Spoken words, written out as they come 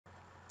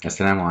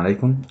Assalamu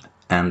alaikum.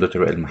 I'm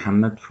Dr. El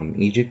Muhammad from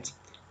Egypt.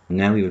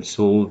 Now we will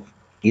solve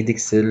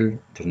Edexcel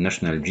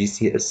International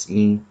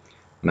GCSE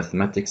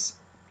Mathematics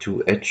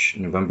 2H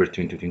November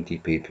 2020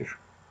 paper.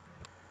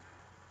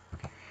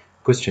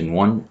 Question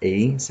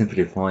 1a.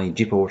 Simplify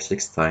g power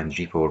 6 times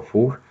g power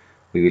 4.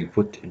 We will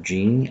put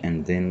g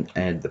and then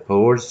add the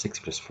powers. 6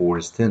 plus 4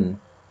 is 10.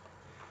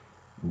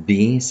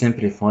 B.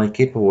 Simplify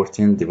k power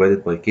 10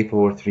 divided by k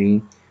power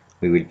 3.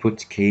 We will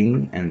put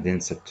k and then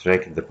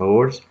subtract the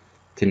powers.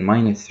 10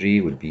 minus 3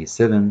 will be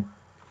 7.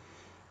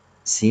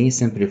 C.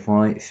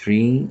 Simplify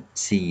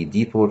 3c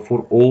d power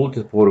 4 all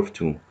to the power of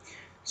 2.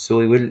 So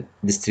we will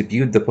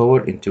distribute the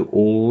power into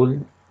all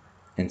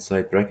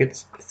inside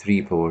brackets.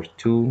 3 power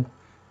 2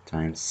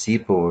 times c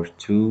power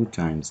 2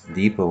 times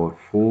d power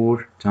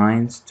 4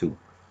 times 2.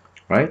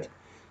 Right?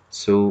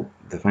 So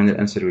the final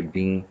answer will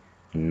be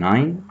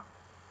 9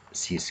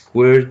 c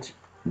squared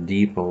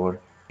d power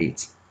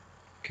 8.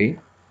 Okay?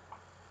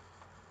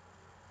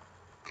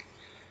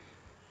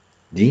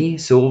 D.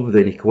 Solve the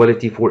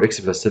inequality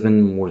 4x plus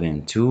 7 more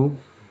than 2.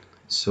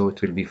 So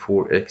it will be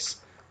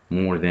 4x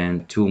more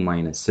than 2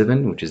 minus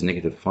 7, which is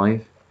negative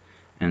 5.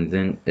 And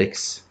then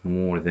x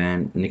more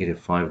than negative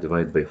 5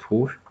 divided by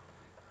 4.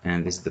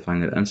 And this is the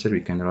final answer.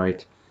 We can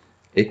write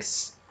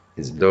x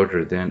is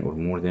larger than or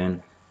more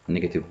than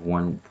negative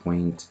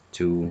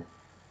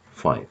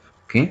 1.25.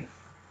 Okay?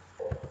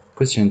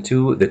 Question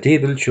 2. The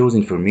table shows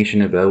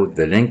information about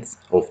the length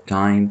of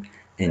time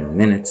in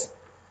minutes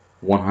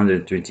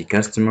 120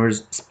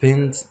 customers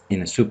spent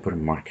in a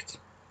supermarket.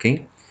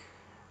 Okay?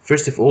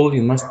 First of all,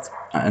 you must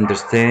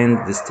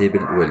understand this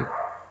table well.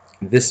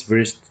 This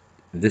first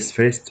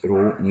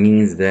row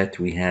means that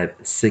we have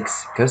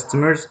 6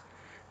 customers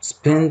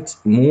spent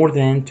more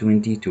than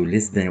 20 to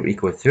less than or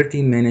equal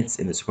 30 minutes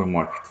in the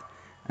supermarket,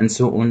 and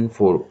so on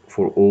for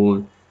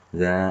all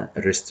the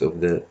rest of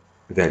the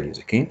values.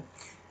 Okay.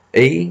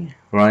 A.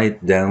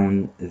 Write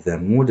down the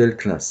model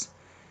class.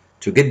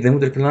 To get the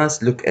model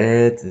class, look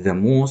at the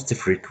most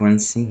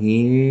frequency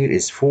here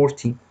is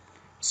 40.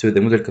 So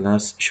the model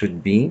class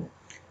should be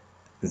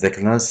the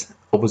class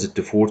opposite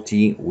to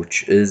 40,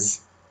 which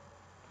is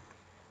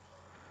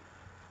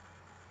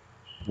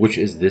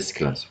this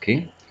class.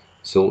 Okay,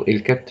 so L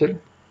capital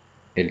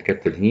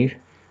here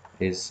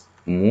is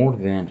more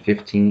than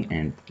 50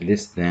 and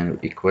less than or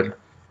equal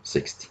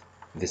 60.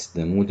 This is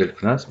the model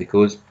class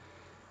because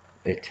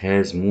it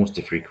has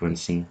most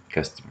frequency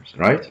customers,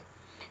 right?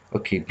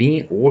 Okay,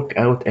 B. Work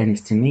out an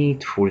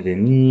estimate for the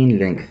mean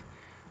length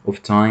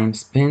of time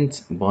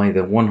spent by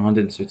the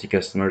 130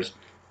 customers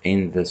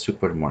in the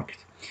supermarket.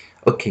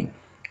 Okay,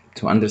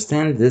 to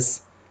understand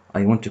this,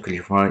 I want to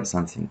clarify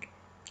something.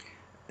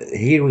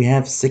 Here we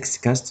have 6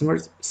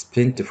 customers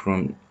spent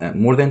from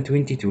more than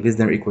 20 to less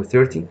than or equal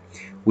 30.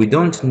 We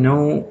don't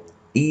know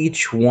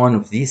each one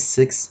of these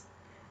 6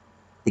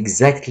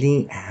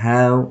 exactly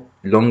how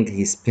long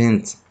he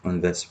spent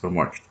on the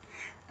supermarket,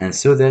 and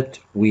so that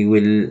we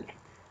will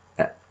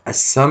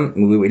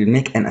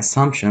make an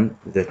assumption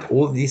that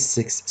all these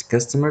 6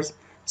 customers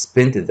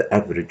spent the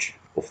average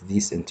of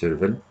this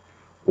interval,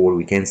 or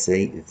we can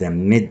say the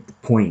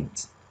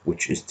midpoint,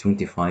 which is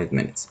 25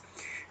 minutes.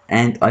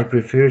 And I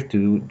prefer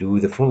to do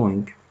the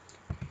following: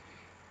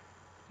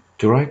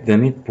 to write the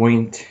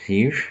midpoint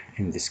here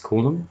in this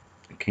column,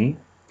 okay,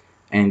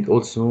 and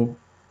also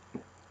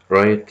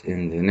write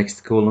in the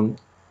next column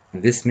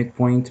this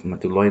midpoint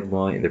multiplied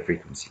by the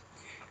frequency.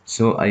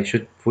 So I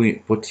should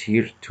put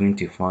here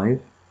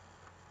 25,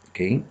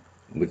 okay,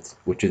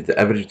 which is the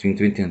average between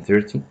 20 and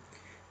 30,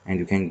 and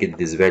you can get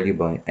this value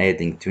by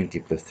adding 20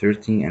 plus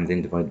 30 and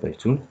then divide by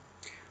 2,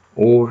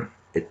 or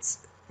it's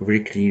very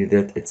clear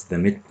that it's the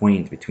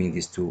midpoint between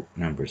these two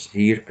numbers.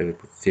 Here I will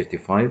put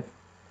 35,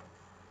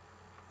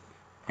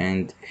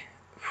 and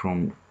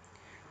from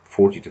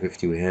 40 to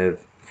 50 we have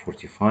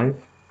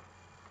 45,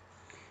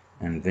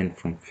 and then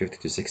from 50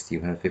 to 60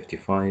 we have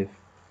 55,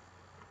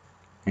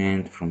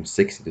 and from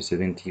 60 to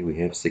 70 we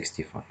have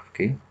 65.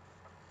 Okay,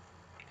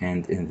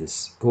 and in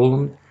this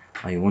column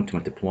I want to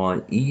multiply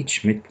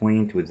each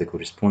midpoint with the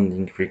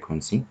corresponding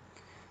frequency.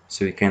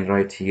 So we can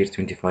write here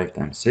 25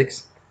 times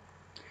 6,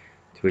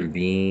 it will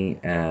be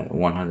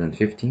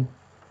 150,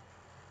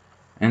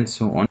 and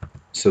so on.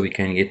 So we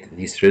can get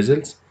these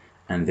results,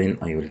 and then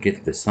I will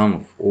get the sum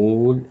of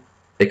all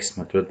x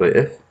multiplied by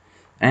f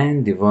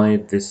and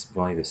divide this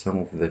by the sum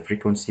of the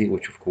frequency,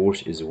 which of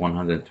course is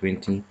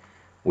 120,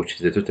 which is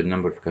the total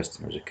number of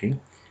customers. Okay,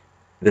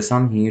 the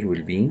sum here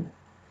will be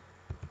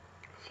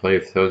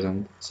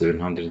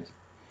 5,760.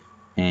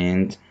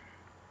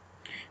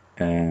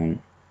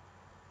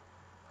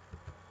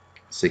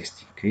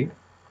 Okay,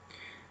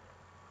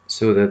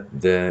 so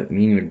that the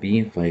mean will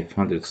be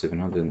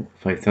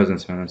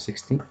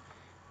 5,760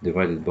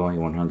 divided by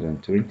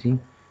 120,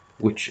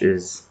 which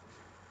is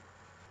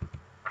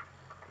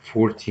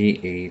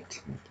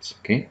 48 minutes.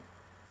 Okay.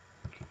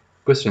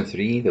 Question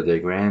 3. The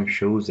diagram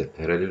shows a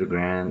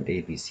parallelogram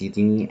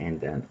ABCD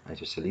and an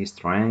isosceles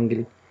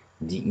triangle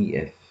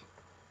DEF.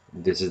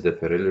 This is the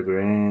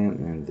parallelogram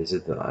and this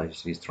is the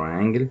isosceles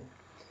triangle.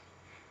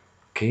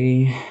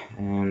 Okay,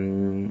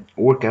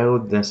 work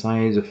out the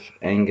size of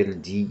angle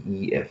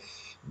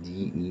DEF.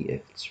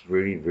 DEF, it's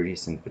very, very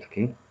simple,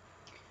 okay?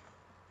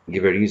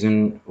 Give a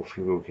reason of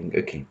your working,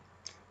 okay.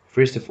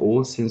 First of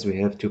all, since we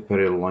have two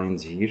parallel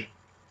lines here,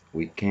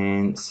 we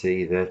can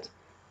say that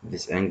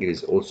this angle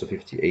is also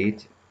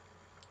 58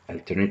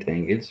 alternate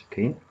angles,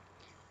 okay?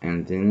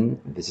 And then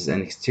this is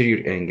an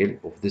exterior angle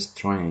of this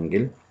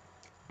triangle,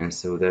 and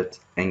so that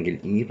angle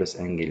E plus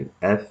angle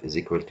F is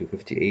equal to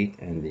 58,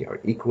 and they are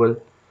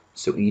equal,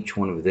 so each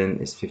one of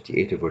them is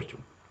 58 over 2.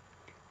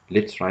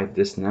 Let's write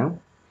this now.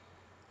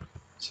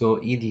 So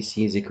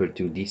EDC is equal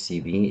to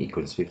DCB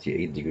equals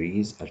 58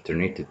 degrees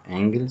alternated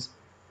angles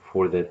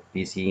for that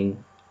BC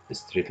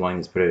straight line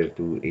is parallel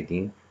to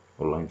AD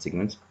or line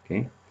segments,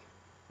 okay?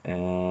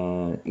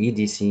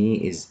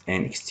 EDC is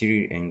an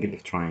exterior angle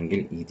of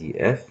triangle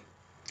EDF,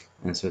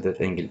 and so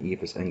that angle E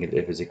plus angle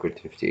F is equal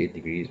to 58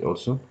 degrees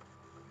also,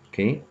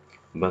 okay?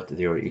 But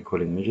they are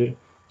equal in measure,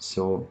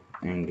 so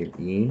angle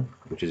E,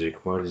 which is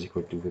required, is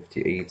equal to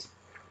 58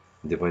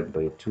 divided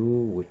by 2,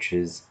 which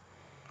is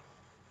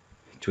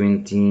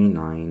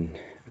 29,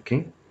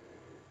 okay?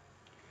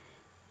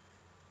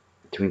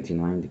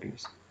 29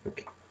 degrees,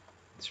 okay?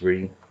 It's a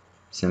very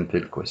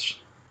simple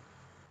question.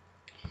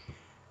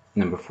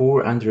 Number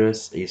 4,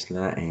 Andres,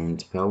 Isla,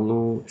 and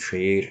Paulo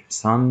share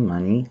some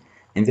money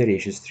in the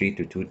ratios 3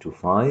 to 2 to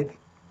 5.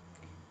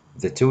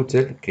 The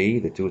total, okay,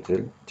 the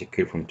total, take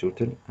care from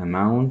total,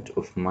 amount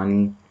of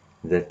money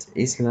that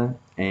Isla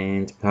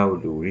and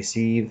Paulo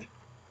receive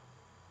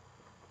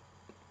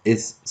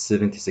is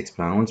 76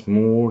 pounds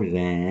more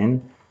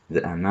than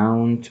the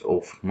amount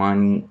of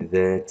money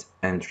that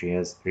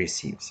Andreas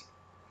receives.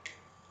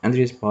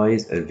 Andreas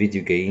buys a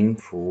video game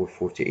for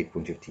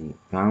 48.50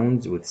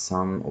 pounds with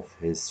some of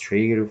his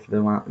share of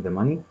the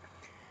money.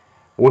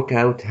 Work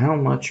out how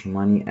much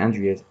money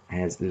Andreas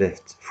has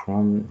left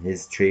from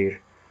his share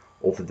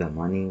of the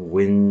money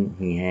when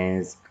he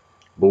has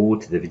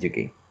bought the video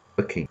game.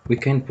 Okay, we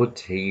can put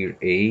here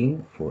A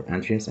for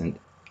Andreas and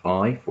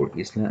I for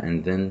Isla,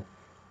 and then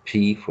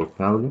P for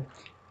Paulo.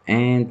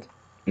 And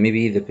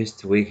maybe the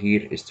best way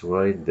here is to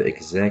write the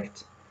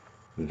exact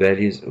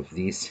values of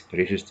these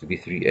ratios to be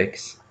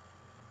 3x,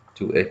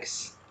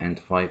 2x,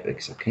 and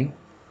 5x, okay?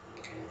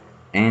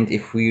 And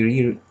if we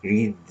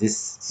read this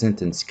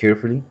sentence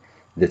carefully,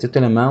 the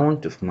total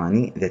amount of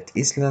money that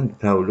Isla and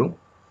Paulo,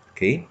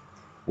 okay,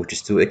 which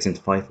is 2x and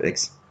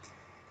 5x,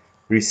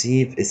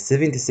 receive is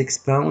 76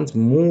 pounds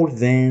more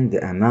than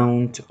the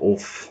amount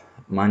of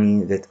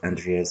money that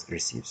Andreas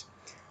receives.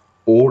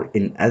 Or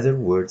in other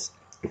words,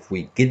 if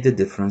we get the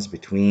difference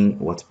between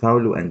what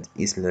Paulo and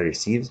Isla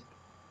receives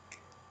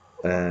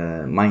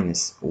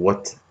minus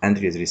what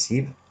Andreas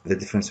receives, the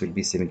difference will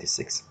be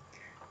 76.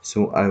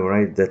 So I will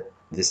write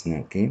this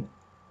now, okay?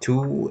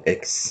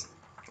 2x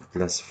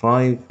plus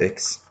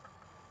 5x,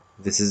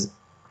 this is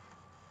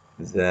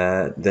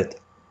that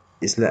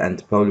Isla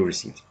and Paulo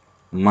received,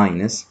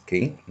 minus,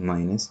 okay,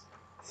 minus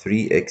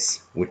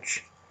 3x,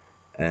 which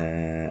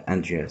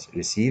Andreas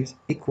receives,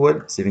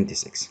 equal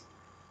 76,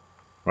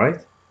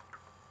 right?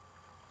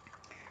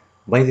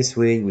 By this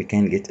way, we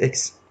can get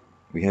x.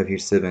 We have here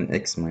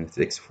 7x minus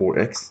x,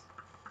 4x,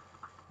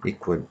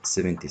 equal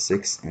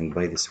 76, and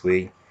by this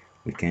way,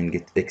 we can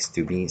get x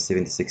to be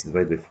 76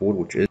 divided by 4,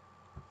 which is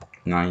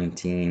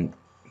 19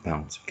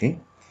 pounds, okay?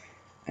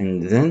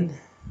 And then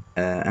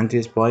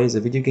Andreas buys a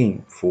video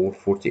game for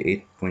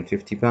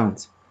 48.50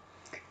 pounds,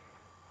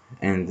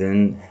 and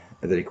then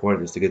the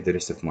required is to get the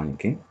rest of money,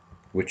 okay,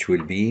 which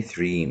will be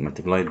 3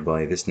 multiplied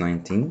by this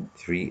 19,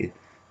 3,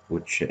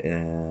 which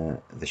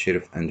the share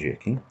of Andrea,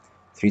 okay,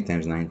 3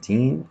 times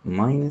 19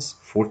 minus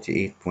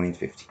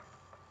 48.50,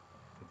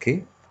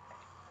 okay,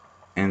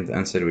 and the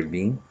answer will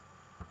be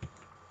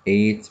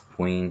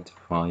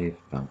 8.5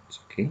 pounds,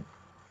 okay.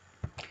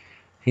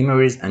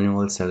 Himari's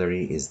annual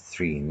salary is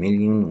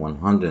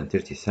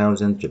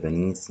 3,130,000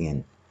 Japanese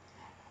yen.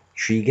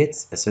 She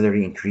gets a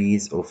salary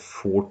increase of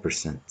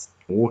 4%.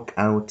 Work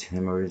out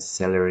Himari's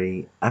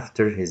salary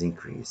after his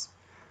increase.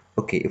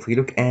 Okay, if we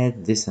look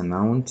at this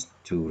amount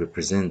to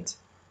represent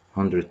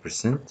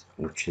 100%,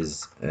 which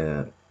is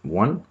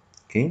 1,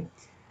 okay,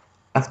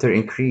 after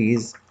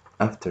increase,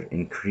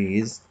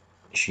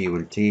 she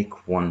will take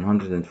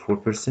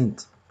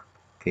 104%,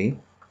 okay,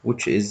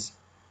 which is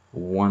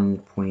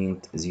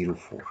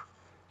 1.04.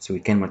 So we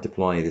can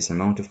multiply this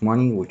amount of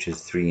money, which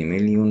is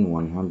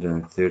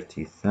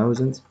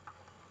 3,130,000,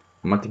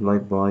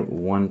 multiplied by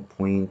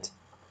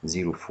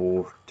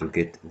 1.04 to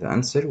get the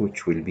answer,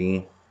 which will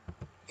be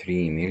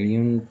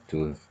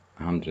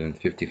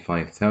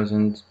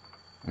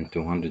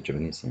 3,255,200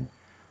 Japanese yen.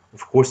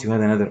 Of course, we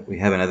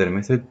have another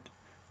method,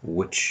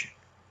 which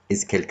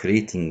is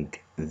calculating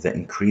the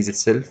increase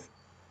itself,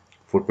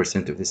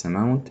 4% of this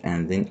amount,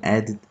 and then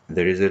add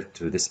the result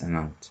to this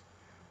amount.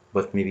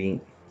 But maybe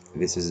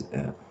this is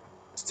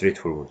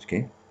straightforward,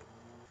 okay?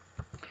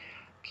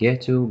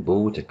 Kyoto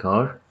bought a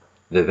car.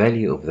 The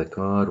value of the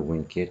car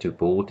when Kyoto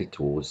bought it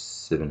was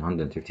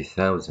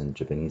 750,000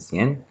 Japanese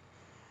yen.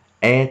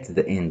 At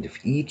the end of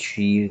each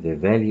year, the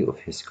value of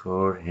his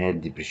car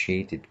had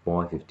depreciated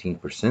by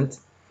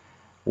 15%.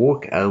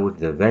 Work out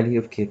the value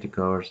of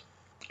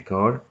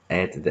car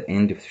at the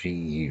end of 3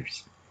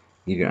 years.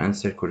 Give your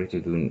answer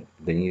correctly to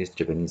the nearest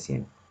Japanese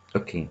yen.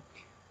 Okay,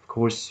 of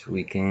course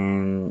we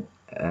can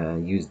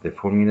use the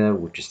formula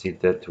which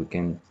states that we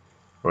can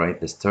write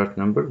the start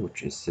number,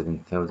 which is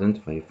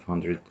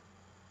 7,500,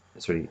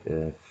 sorry,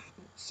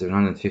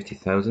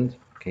 750,000,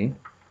 okay,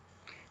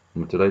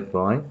 multiplied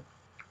by,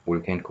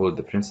 we can call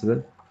the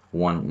principal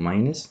 1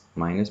 minus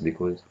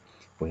because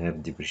we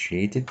have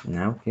depreciated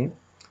now, okay,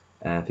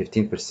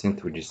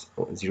 15%, which is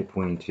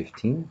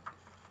 0.15,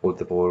 all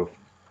the power of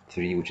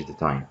 3, which is the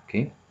time,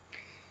 okay,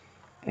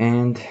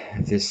 and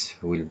this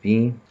will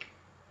be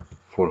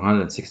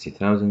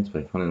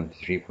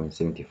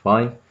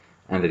 460,503.75,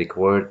 and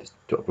required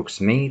to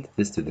approximate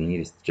this to the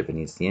nearest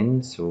Japanese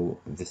yen, so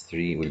this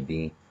 3 will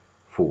be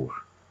 4,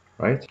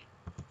 right?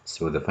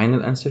 So the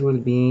final answer will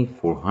be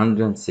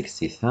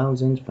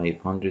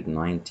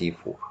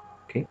 460,594.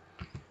 Okay.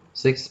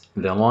 6.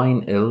 The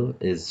line L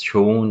is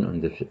shown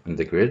on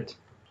the grid.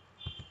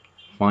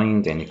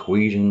 Find an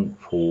equation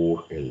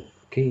for L.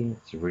 Okay,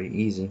 it's very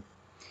easy.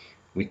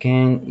 We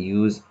can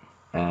use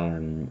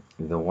the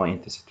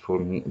y-intercept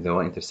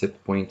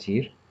point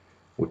here,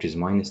 which is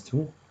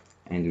 -2,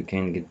 and we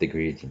can get the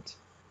gradient.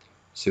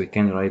 So we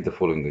can write the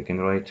following. We can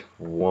write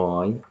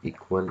y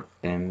equal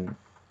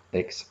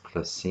mx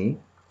plus c,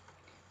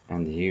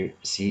 and here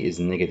c is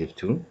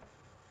 -2.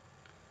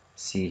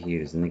 C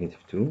here is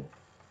 -2,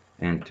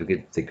 and to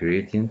get the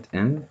gradient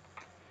m,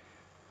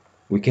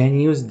 we can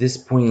use this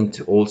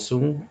point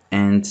also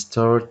and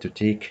start to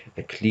take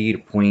a clear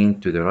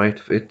point to the right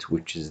of it,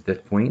 which is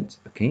that point,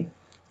 okay?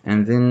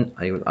 And then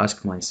I will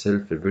ask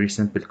myself a very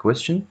simple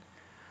question: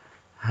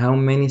 how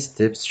many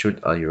steps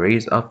should I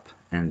raise up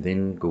and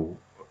then go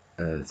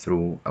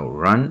through or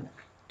run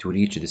to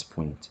reach this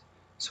point?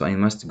 So I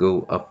must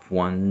go up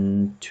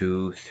 1,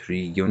 2,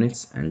 3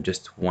 units and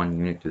just 1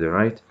 unit to the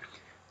right.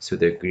 So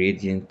the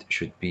gradient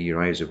should be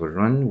rise over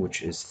run,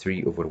 which is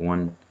 3 over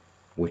 1,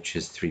 which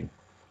is 3.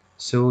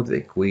 So the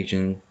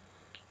equation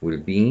will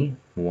be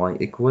y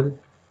equal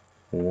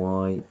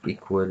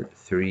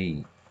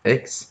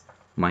 3x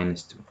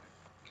minus 2.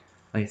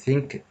 I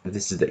think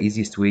this is the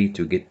easiest way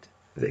to get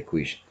the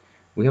equation.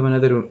 We have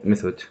another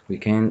method. We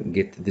can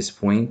get this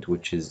point,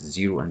 which is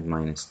 0 and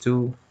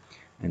 -2,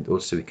 and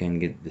also we can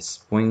get this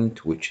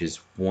point, which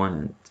is 1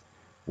 and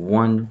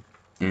 1,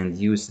 and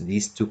use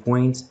these 2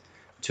 points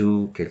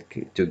to get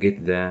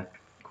the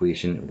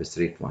equation of the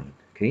straight line,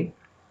 okay?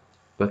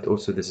 But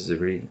also this is a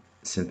very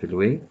simple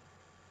way,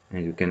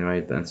 and you can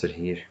write the answer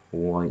here,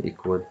 y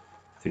equal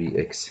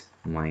 3x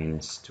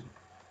minus 2,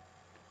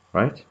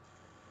 right?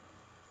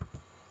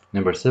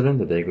 Number 7,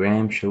 the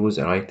diagram shows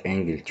a right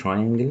angle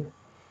triangle.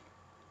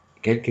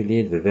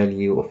 Calculate the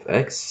value of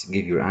x.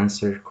 Give your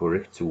answer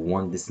correct to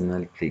 1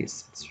 decimal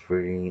place. It's a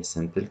very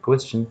simple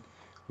question.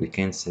 We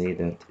can say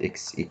that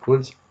x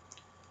equals,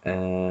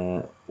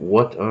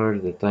 what are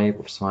the type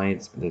of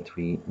sides that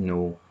we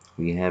know?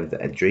 We have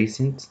the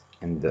adjacent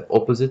and the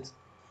opposite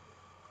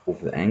of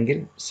the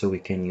angle, so we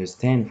can use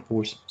tan, of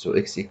course. So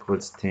x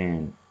equals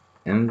tan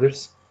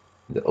inverse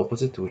the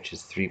opposite, which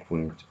is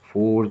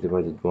 3.4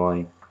 divided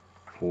by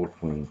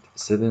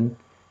 4.7,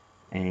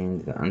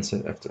 and the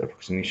answer after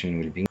approximation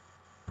will be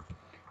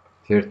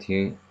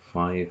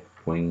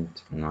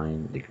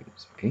 35.9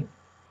 degrees. Okay.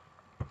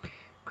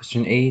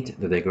 Question 8.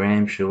 The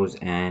diagram shows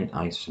an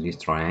isosceles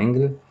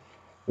triangle.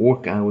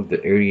 Work out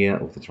the area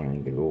of the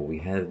triangle. Well, we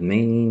have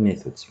many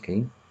methods.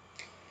 Okay.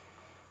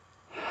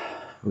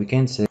 We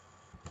can say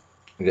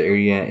the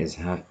area is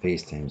half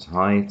base times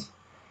height,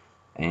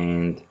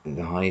 and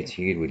the height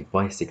here will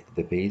bisect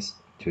the base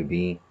to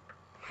be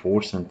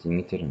 4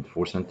 centimeter and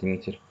 4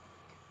 centimeter.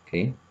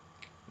 Okay.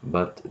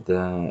 But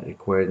the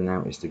required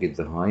now is to get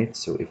the height.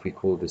 So if we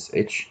call this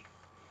h,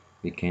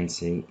 we can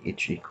say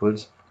h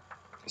equals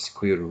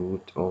square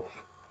root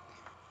of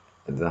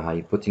the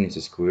hypotenuse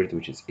squared,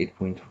 which is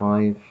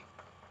 8.5,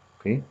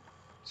 okay,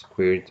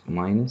 squared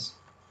minus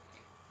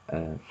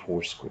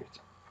 4 squared,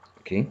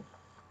 okay,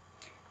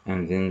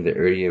 and then the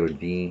area will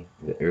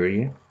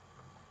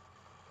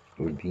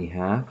be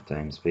half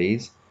times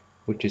base,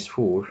 which is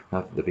 4,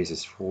 half the base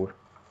is 4,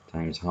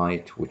 times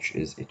height, which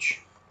is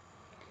h,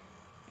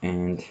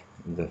 and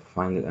the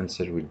final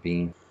answer will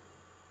be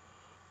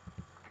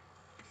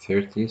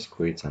 30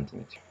 squared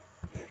centimeter.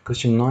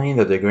 Question 9.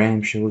 The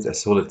diagram shows a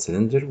solid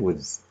cylinder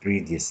with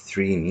radius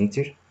 3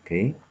 meter.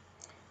 Okay.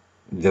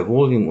 The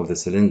volume of the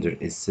cylinder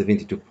is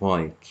 72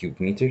 pi cubic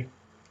meter.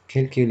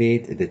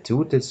 Calculate the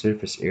total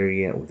surface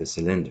area of the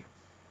cylinder.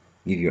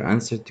 Give your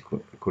answer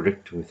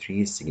correct to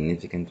 3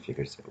 significant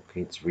figures.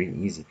 Okay, it's really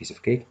easy piece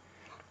of cake.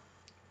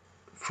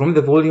 From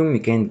the volume, we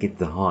can get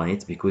the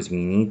height because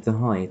we need the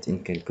height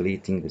in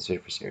calculating the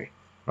surface area,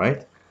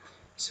 right?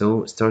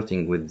 So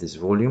starting with this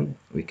volume,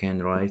 we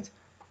can write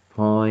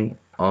pi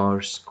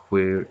r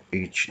square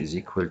h is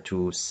equal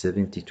to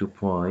 72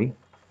 pi,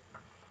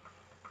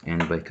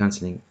 and by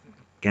cancelling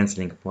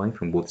pi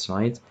from both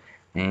sides,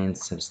 and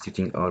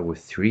substituting r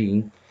with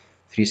 3.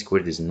 3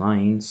 squared is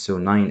 9, so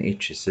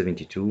 9h is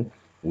 72,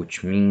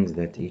 which means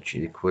that h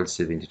equals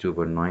 72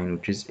 over 9,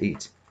 which is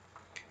 8.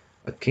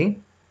 Okay,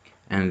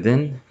 and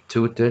then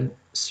total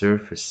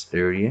surface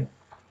area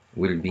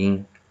will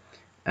be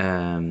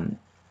 2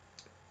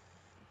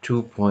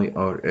 pi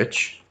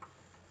rh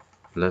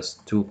plus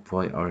 2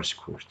 pi r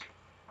squared.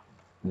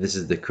 This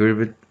is the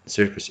curved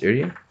surface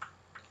area,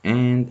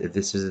 and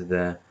this is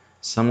the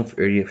sum of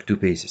area of two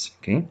bases.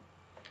 Okay,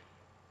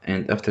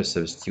 and after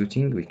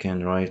substituting we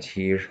can write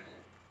here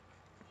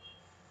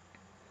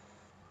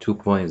 2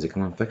 pi is a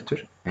common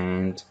factor,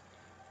 and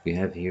we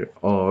have here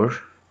r.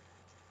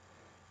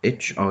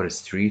 R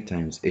is 3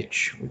 times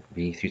h would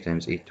be 3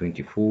 times 8,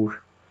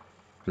 24,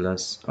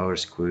 plus r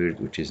squared,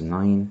 which is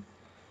 9,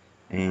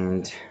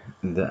 and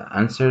the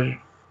answer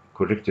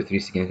correct to three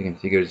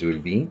significant figures will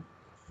be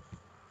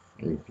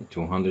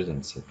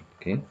 207,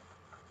 okay,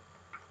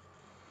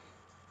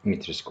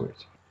 meters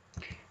squared.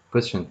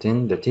 Question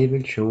 10. The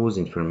table shows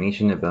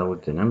information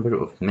about the number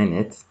of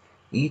minutes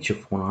each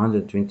of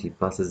 120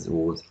 buses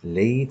was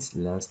late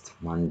last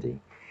Monday.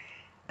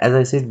 As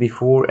I said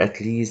before, at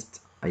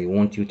least I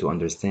want you to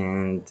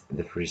understand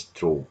the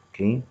first row,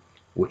 okay?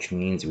 Which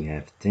means we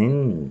have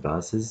 10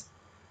 buses.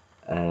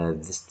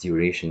 This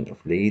duration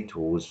of late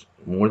was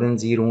more than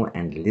 0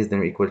 and less than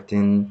or equal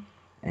 10,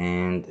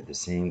 and the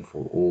same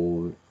for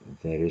all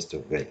the rest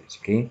of values,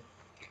 okay?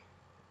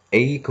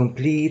 A.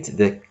 Complete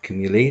the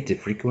cumulative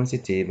frequency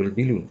table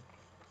below.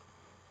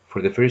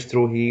 For the first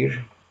row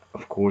here,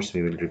 of course,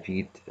 we will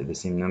repeat the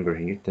same number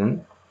here,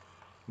 10,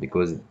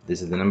 because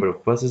this is the number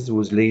of buses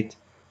was late,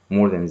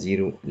 more than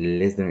 0,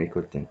 less than or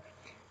equal 10.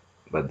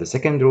 But the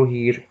second row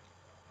here,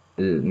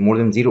 more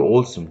than 0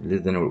 also,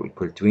 less than or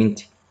equal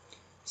 20.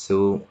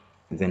 So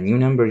the new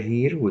number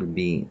here will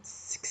be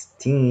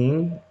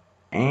 16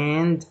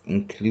 and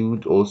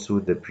include also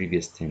the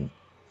previous 10.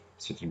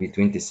 So it will be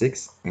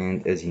 26,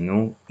 and as you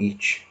know,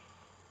 each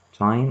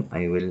time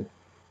I will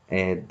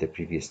add the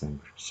previous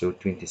number. So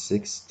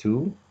 26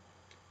 to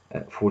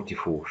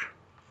 44.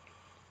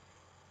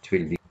 It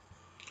will be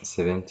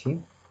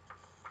 70,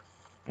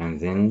 and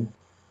then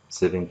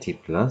 70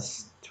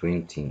 plus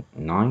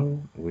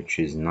 29, which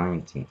is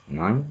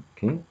 99,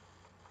 okay,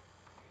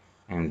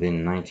 and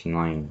then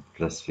 99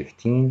 plus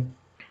 15,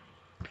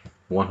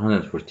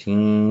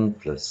 114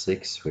 plus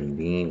 6 will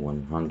be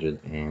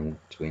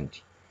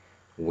 120,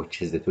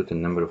 which is the total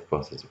number of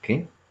passes,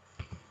 okay.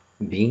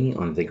 B.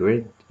 On the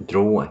grid,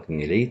 draw a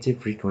cumulative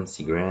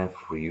frequency graph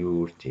for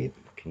your table,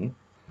 okay.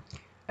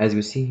 As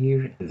you see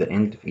here, the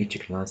end of each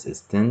class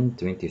is 10,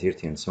 20,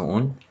 30, and so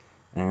on,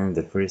 and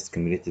the first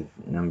cumulative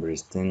number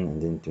is 10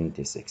 and then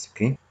 26,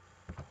 okay.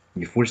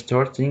 Before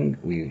starting,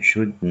 we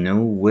should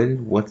know well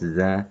what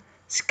the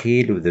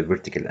scale of the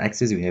vertical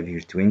axis. We have here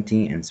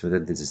 20, and so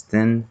that this is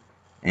 10,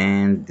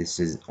 and this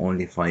is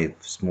only 5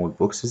 small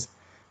boxes.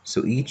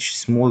 So each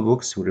small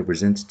box will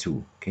represent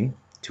 2, okay?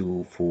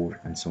 2, 4,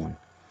 and so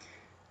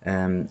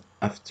on.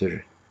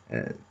 After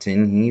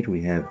 10 here,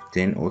 we have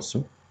 10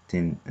 also,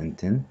 10 and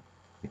 10.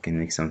 We can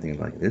make something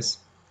like this,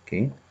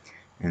 okay?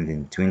 And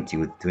then 20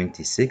 with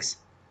 26.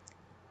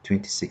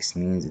 26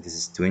 means this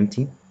is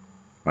 20.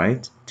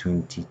 Right,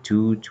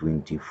 22,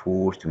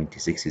 24,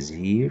 26 is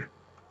here,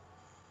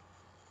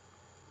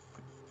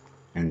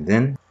 and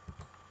then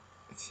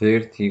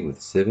 30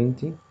 with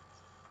 70,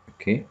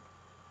 okay,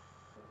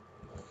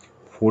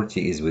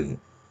 40 is with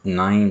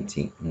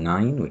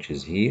 99, which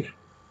is here,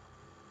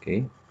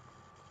 okay,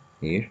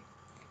 here,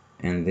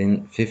 and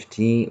then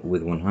 50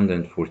 with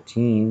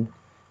 114,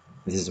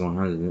 this is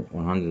 100,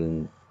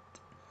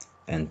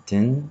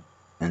 110,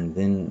 and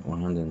then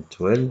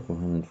 112,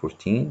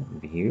 114 will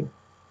be here,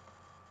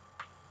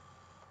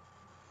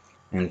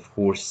 and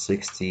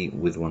 460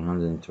 with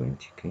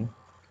 120, okay.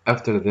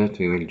 After that,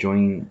 we will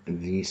join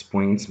these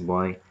points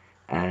by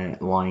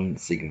line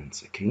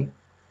segments, okay?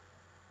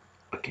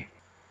 Okay.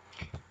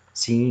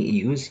 C.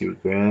 Use your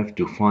graph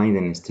to find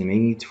an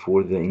estimate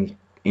for the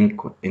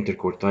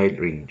interquartile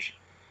range.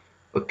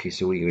 Okay,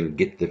 so we will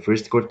get the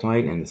first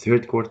quartile and the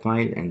third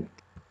quartile and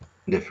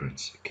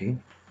difference, okay?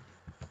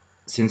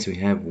 Since we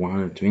have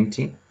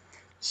 120,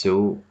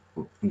 so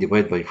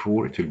divide by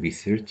 4, it will be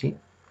 30.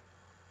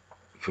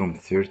 From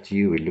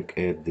 30, we look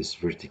at this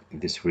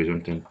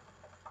horizontal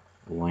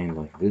line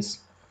like this.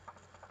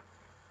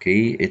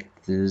 Okay, it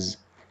is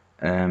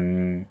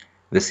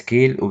the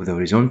scale of the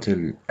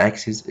horizontal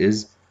axis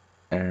is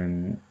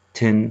 10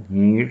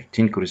 here,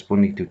 10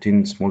 corresponding to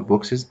 10 small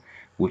boxes,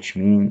 which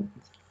means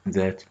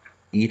that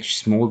each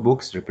small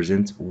box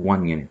represents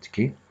 1 unit,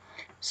 okay.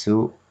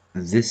 So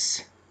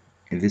this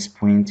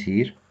point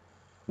here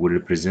will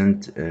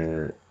represent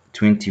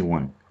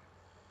 21.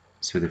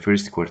 So the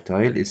first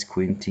quartile is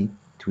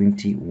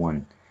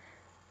 21.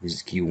 This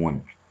is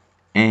Q1,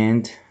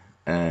 and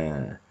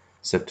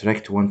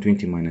subtract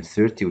 120 minus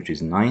 30, which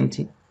is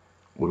 90,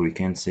 or we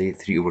can say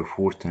 3 over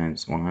 4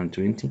 times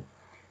 120.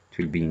 It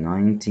will be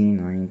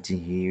 90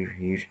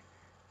 here.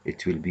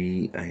 It will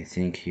be, I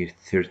think, here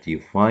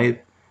 35,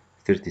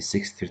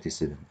 36,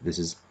 37. This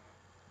is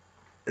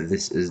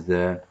this is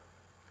the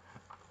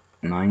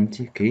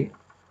 90, okay,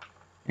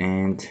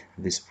 and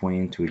this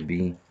point will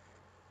be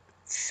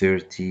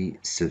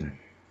 37,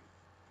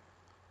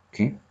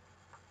 okay.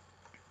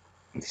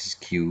 This is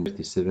Q.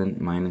 37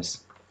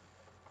 minus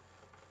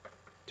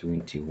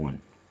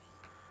 21,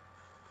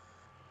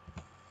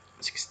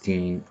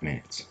 16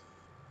 minutes.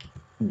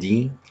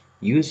 D.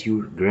 Use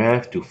your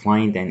graph to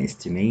find an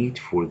estimate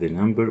for the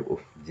number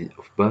of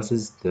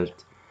buses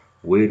that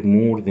were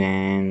more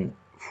than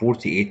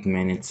 48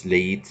 minutes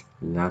late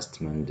last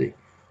Monday.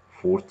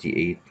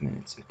 48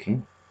 minutes,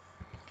 okay?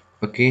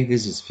 Okay,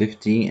 this is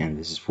 50 and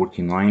this is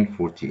 49,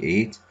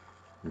 48.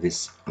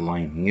 This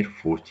line here,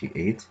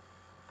 48.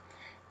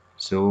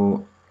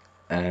 So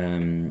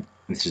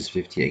this is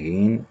 50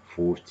 again,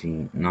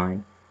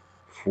 49,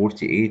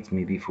 48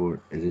 maybe for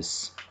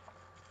this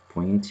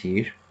point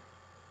here.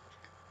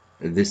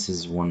 This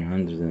is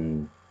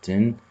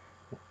 110,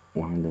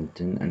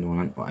 110 and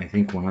 100, I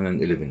think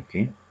 111,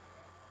 okay.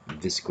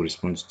 This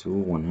corresponds to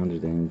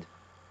 111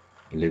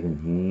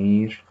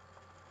 here.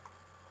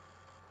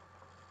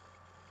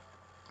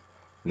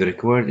 The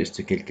required is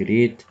to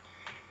calculate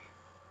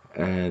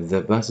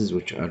the buses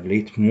which are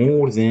late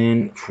more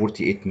than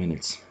 48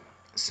 minutes.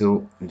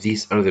 So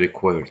these are the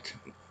required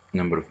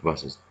number of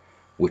buses,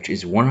 which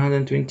is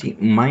 120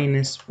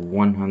 minus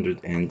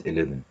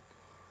 111.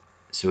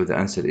 So the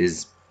answer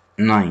is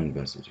 9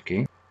 buses,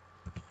 okay?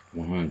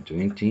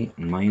 120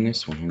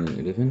 minus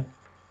 111,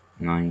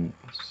 9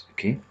 buses,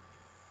 okay?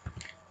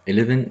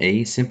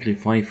 11a,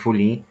 simplify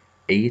fully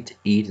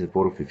 8e to the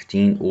power of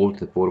 15 all to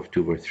the power of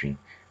 2 over 3,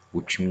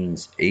 which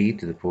means 8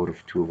 to the power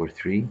of 2 over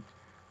 3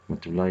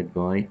 multiplied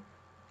by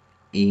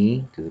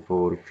e to the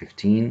power of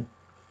 15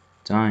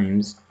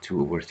 times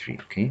 2 over 3,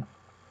 okay.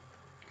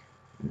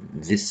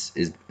 This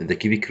is the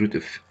cubic root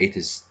of 8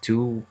 is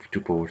 2,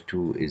 2 power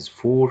 2 is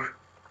 4,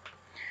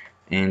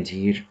 and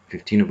here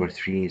 15 over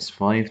 3 is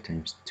 5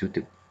 times 2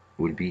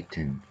 will be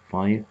 10,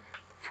 5,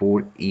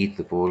 4 e to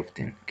the power of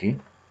 10, okay.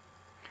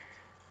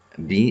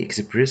 B,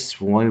 express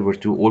y over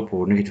 2 all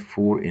power negative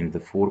 4 in the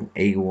form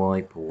ay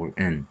power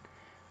n.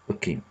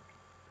 Okay,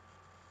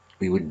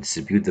 we will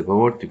distribute the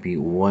power to be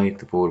y to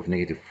the power of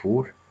negative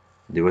 4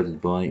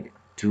 divided by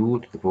 2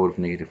 to the power of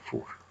negative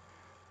 4.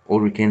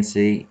 Or we can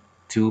say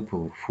 2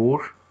 power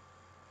 4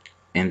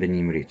 in the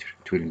numerator.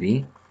 It will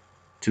be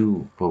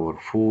 2 power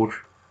 4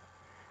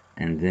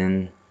 and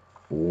then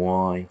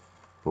y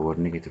power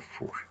negative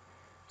 4.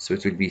 So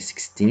it will be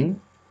 16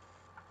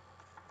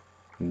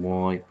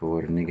 y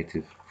power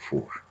negative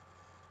 4.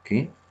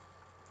 Okay,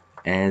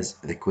 as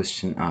the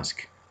question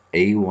asks,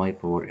 ay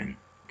power n.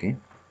 Okay.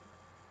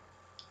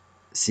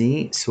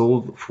 C,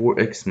 solve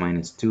 4x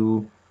minus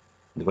 2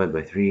 divided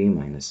by 3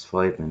 minus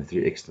 5 minus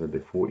 3x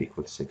divided by 4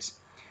 equals 6.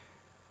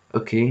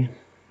 Okay,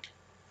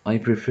 I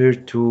prefer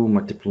to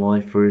multiply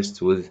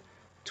first with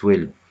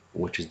 12,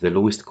 which is the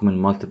lowest common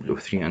multiple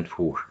of 3 and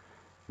 4,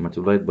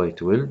 multiplied by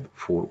 12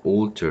 for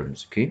all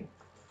terms, okay?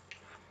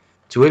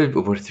 12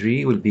 over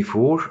 3 will be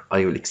 4.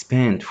 I will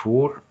expand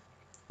 4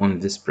 on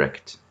this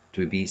bracket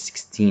to be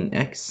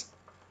 16x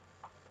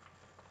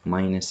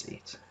minus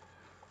 8.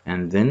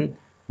 And then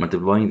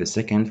multiplying the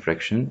second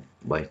fraction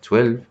by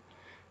 12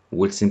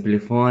 will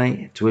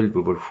simplify 12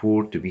 over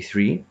 4 to be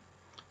 3,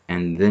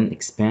 and then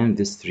expand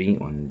this 3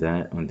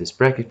 on this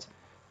bracket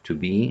to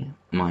be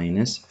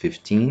minus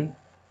 15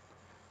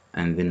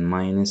 and then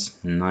minus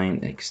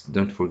 9x.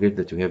 Don't forget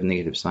that we have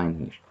negative sign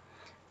here.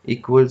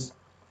 Equals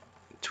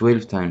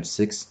 12 times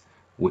 6,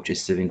 which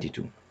is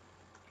 72.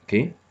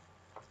 Okay?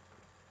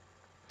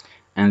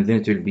 And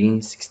then it will be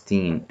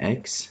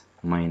 16x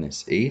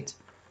minus 8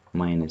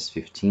 minus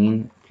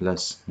 15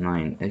 plus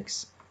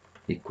 9x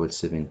equals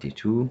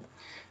 72.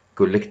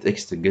 Collect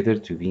x together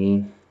to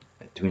be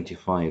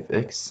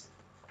 25x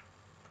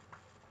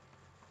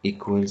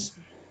equals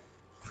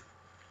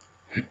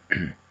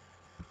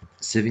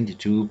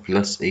 72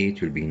 plus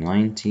 8 will be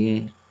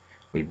 90,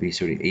 will be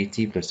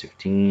 80 plus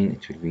 15,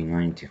 it will be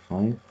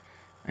 95,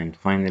 and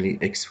finally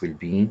x will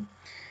be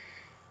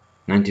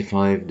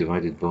 95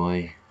 divided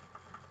by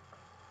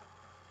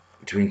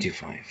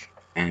 25,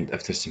 and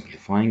after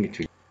simplifying it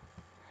will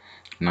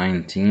be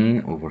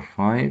 19 over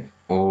 5,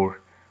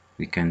 or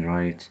we can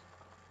write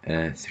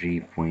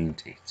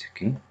 3.8,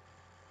 okay.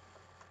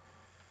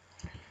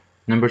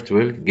 Number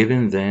 12,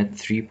 given that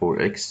 3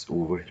 power x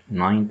over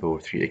 9 power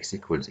 3x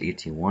equals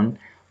 81,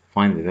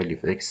 find the value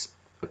of x.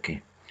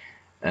 Okay,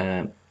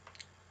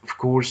 of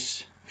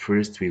course,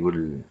 first we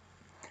will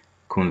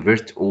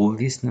convert all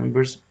these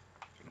numbers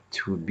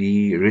to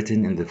be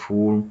written in the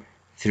form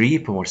 3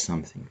 power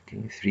something,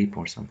 okay, 3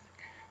 power something.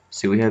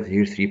 So we have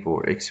here 3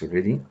 power x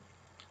already,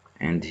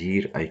 and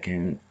here I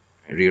can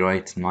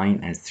rewrite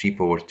 9 as 3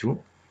 power 2.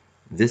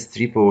 This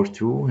 3 power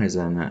 2 has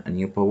a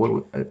new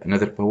power,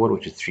 another power,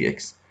 which is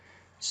 3x.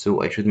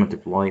 So I should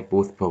multiply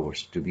both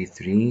powers to be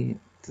 3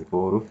 to the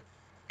power of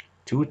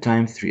 2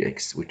 times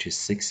 3x, which is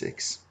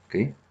 6x,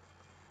 okay,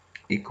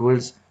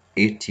 equals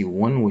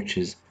 81, which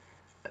is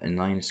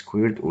 9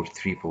 squared or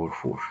 3 power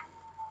 4,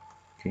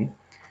 okay.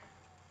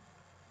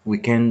 we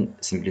can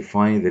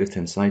simplify the left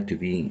hand side to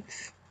be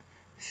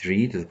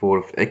 3 to the power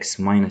of x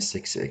minus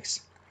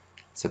 6x,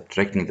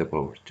 subtracting the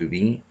power to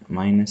be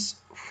minus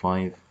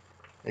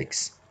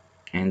 5x.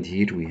 And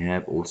here we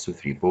have also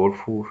 3 power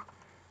 4.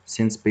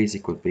 Since base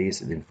equal base,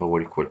 then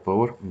power equal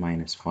power,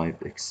 minus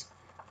 5x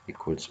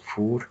equals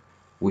 4,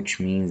 which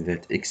means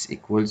that x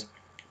equals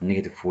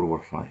negative 4 over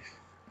 5.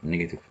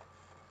 Negative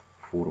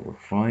 4 over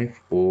 5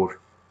 or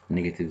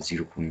negative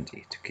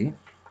 0.8, okay?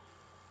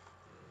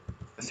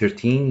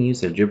 13.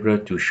 Use algebra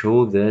to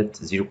show that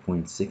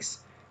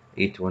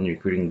 0.681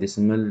 recurring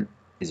decimal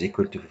is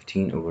equal to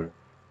 15 over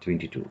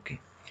 22, okay?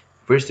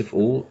 First of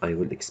all, I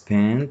will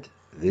expand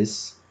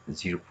this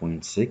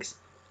 0.6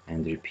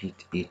 and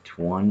repeat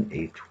 81,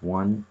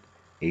 81,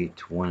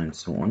 81 and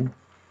so on,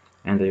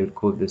 and I will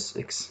call this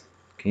x,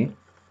 okay?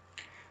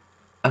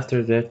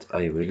 After that,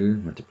 I will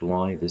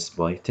multiply this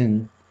by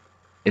 10.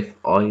 If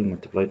I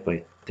multiply it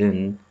by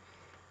 10,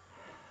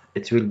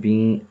 it will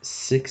be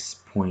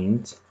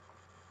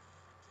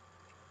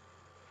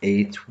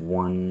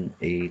 6.8181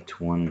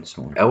 and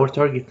so on. Our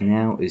target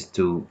now is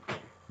to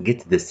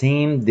get the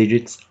same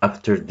digits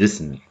after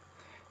decimal.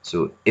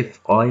 So if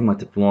I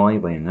multiply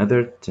by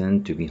another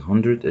 10 to be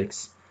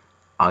 100x,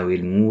 I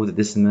will move the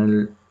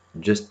decimal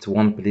just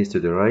one place to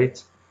the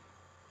right,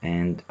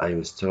 and I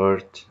will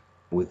start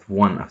with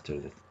 1 after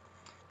that.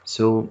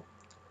 So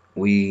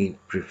we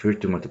prefer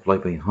to multiply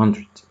by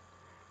 100.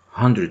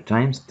 100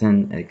 times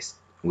 10x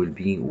will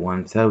be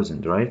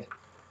 1000, right?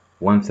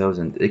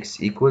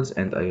 1000x equals,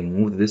 and I will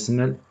move the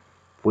decimal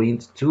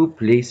point 2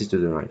 places to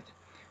the right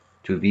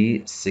to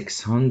be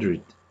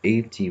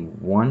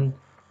 681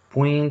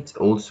 point,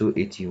 also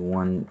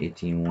 81,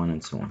 81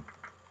 and so on.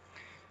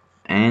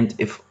 And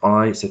if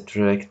I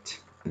subtract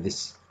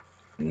this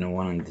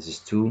 1 and this is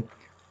 2,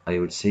 I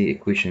would say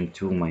equation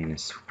 2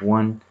 minus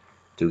 1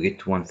 to get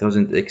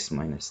 1000x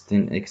minus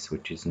 10x,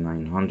 which is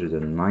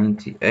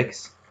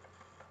 990x,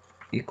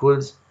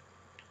 equals,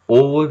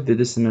 all the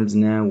decimals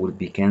now will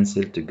be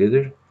cancelled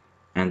together,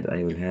 and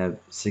I will have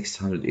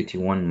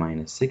 681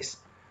 minus 6,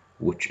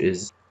 which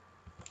is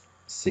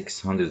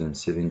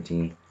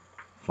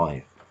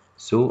 675.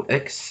 So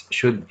x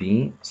should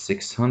be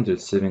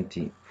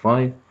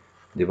 675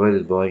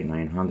 divided by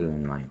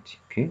 990,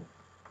 okay?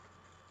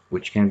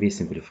 Which can be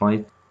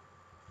simplified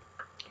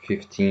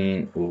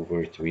 15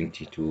 over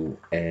 22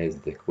 as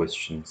the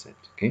question said,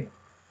 okay?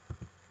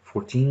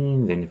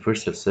 14, the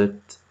universal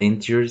set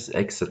integers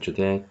x such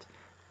that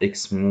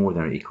x more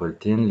than or equal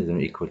 10, less than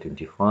or equal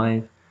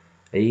 25,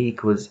 a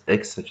equals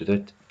x such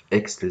that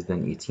x less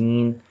than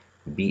 18,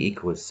 b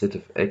equals set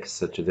of x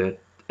such that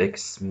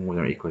x more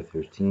than or equal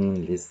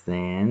 13, less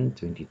than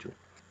 22.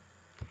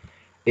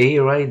 A,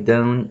 write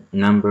down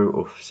number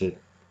of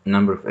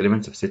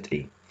elements of set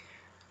A.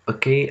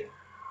 Okay,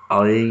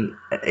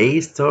 A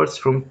starts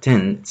from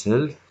 10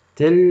 itself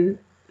till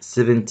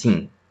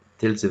 17,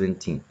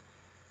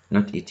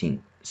 not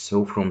 18.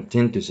 So from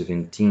 10 to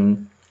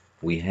 17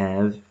 we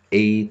have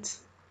 8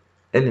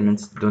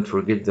 elements. Don't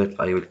forget that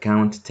I will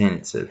count 10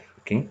 itself,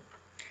 okay?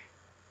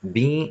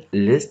 B,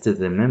 list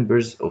the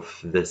members of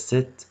the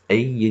set A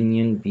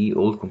union B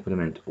all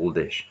complement all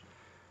dash.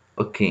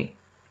 Okay,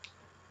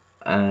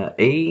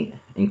 A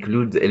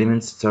include the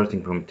elements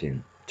starting from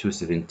 10 to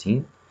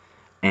 17,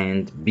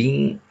 and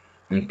B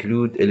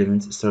include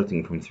elements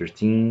starting from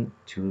 13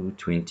 to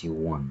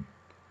 21.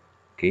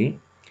 Okay,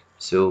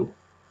 so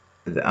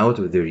the out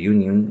of their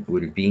union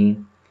will be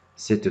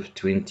set of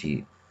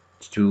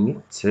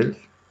 22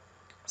 itself,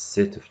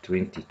 set of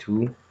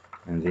 22,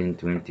 and then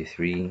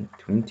 23,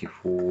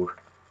 24,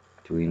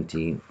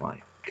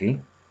 25. Okay,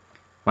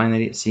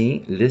 finally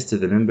C, list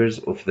the members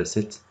of the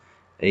set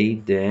A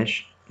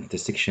dash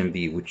intersection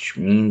B, which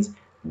means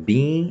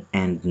B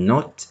and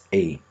not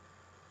A,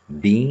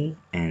 B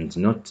and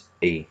not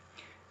A,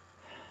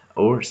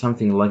 or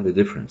something like the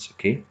difference,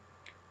 okay?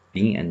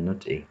 B and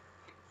not A.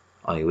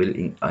 I will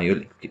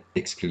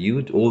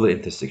exclude all the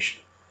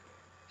intersection.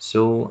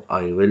 So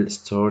I will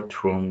start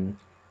from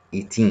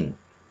 18,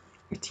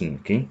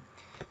 okay?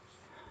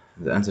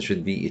 The answer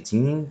should be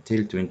 18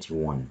 till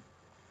 21.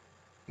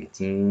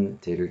 18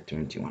 till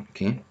 21,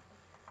 okay?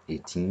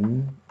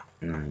 18,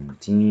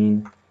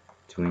 19,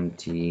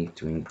 20,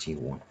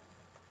 21.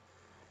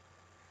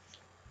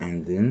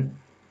 And then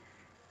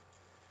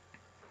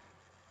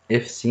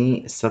if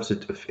C is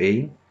subset of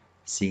A,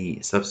 C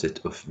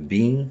subset of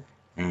B,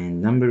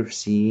 and number of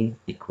C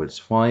equals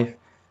 5,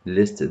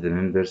 list the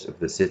members of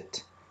the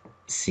set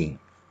C.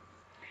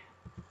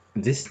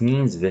 This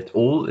means that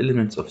all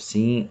elements of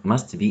C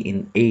must be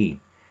in A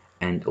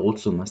and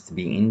also must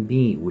be in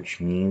B, which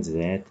means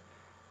that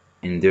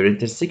in their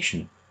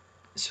intersection.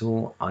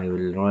 So I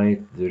will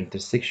write their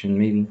intersection.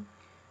 Maybe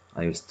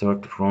I will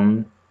start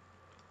from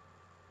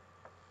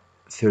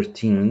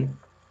 13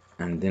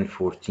 and then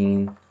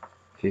 14,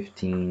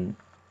 15,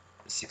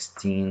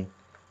 16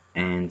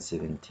 and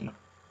 17.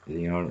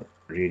 They are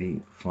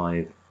really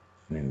 5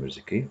 members,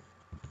 okay?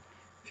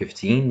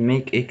 15,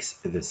 make x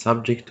the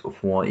subject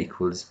of y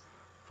equals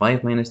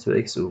 5 minus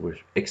 2x over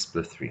x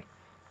plus 3.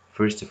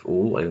 First of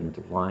all, I will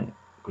multiply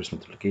cross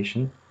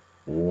multiplication,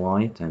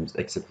 y times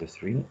x plus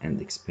 3,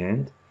 and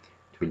expand.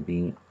 It will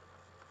be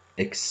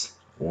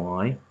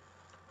xy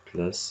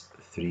plus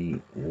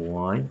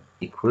 3y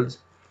equals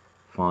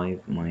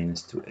 5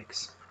 minus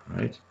 2x,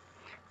 right?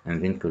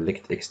 And then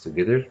collect x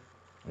together.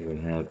 I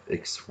will have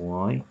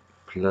xy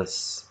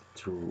plus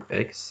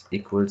 2x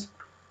equals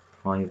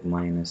 5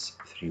 minus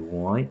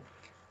 3y.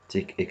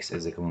 Take x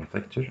as a common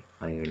factor.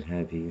 I will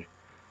have here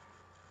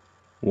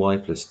y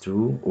plus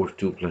 2 or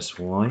 2 plus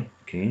y,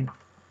 okay,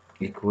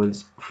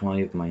 equals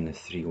 5 minus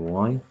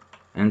 3y.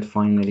 And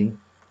finally,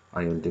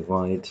 I will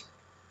divide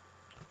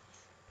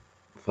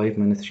 5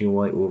 minus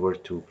 3y over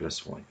 2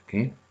 plus y,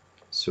 okay?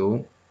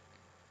 So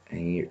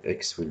here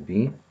x will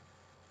be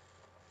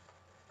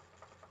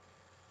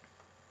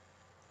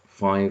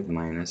 5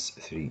 minus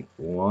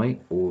 3y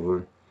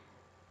over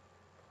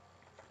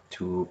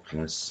 2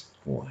 plus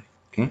y,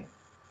 okay?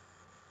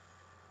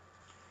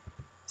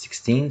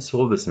 16,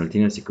 solve the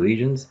simultaneous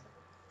equations.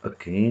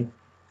 Okay.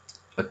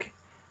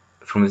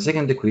 From the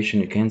second equation,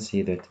 you can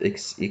see that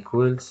x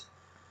equals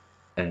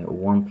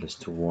 1 plus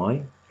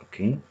 2y,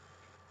 okay?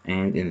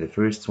 And in the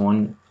first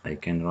one, I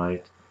can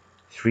write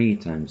 3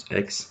 times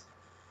x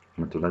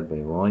multiplied by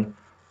y,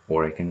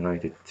 or I can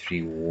write it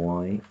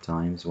 3y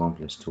times 1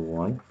 plus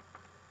 2y,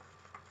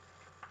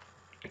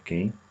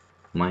 okay,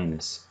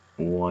 minus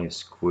y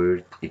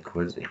squared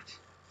equals 8.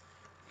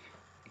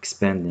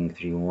 Expanding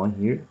 3y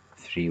here,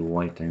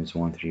 3y times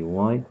 1,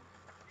 3y,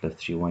 plus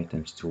 3y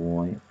times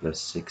 2y, plus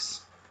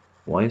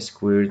 6y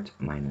squared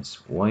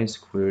minus y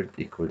squared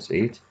equals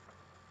 8.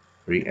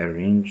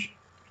 Rearrange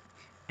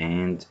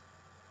and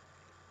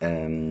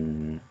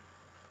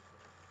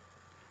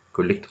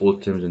collect all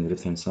terms on the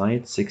left hand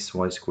side.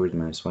 6y squared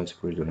minus y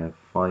squared will have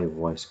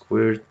 5y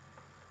squared,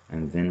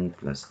 and then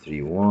plus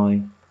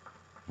 3y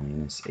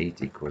minus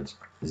 8 equals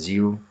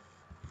 0.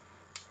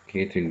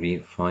 Okay, it will be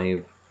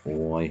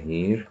 5y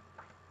here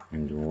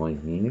and y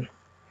here.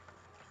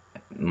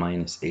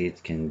 Minus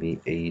 8 can be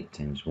 8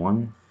 times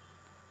 1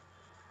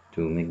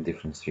 to make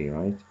difference 3,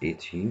 right?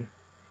 8 here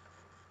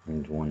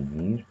and 1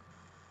 here.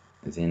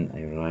 Then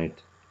I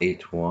write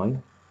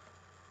 8y,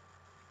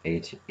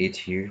 8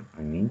 here,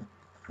 I mean,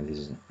 and this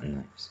is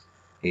nice.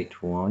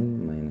 8y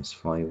minus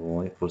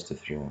 5y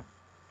positive 3y.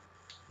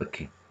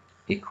 Okay,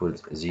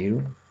 equals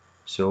 0.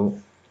 So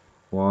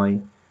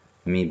y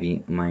may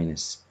be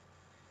minus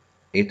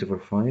 8 over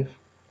 5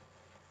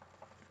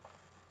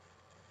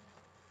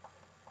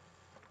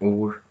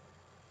 or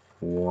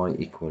y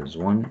equals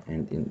 1,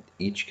 and in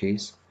each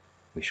case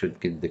we should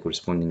get the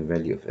corresponding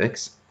value of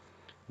x.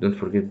 Don't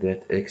forget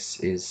that x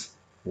is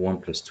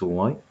 1 plus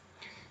 2y,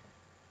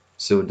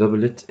 so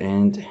double it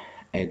and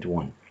add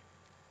 1.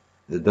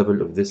 The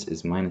double of this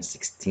is minus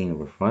 16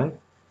 over 5,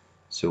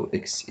 so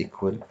x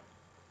equal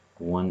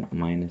 1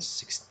 minus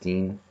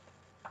 16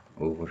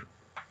 over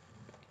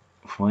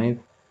 5,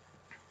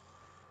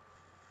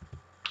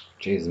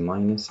 which is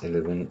minus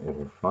 11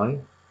 over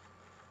 5.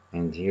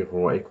 And here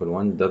for y equal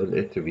 1, double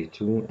it to be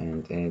 2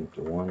 and add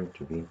 1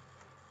 to be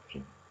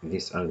 3.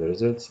 These are the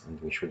results,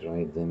 and we should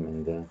write them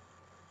in the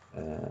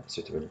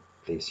suitable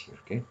place here,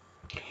 okay?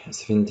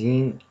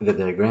 17, the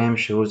diagram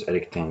shows a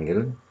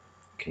rectangle,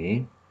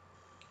 okay?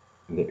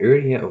 The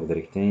area of the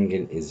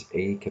rectangle is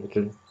a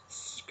capital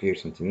square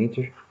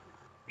centimeter.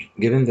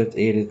 Given that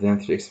a is than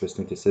 3x plus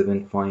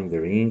 27, find the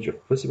range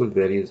of possible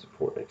values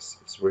for x.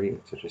 It's a very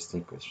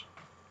interesting question.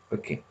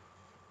 Okay,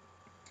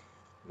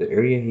 the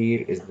area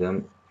here is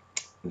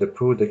the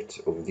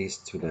product of these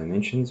two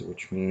dimensions,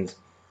 which means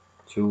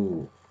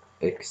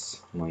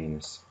 2x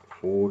minus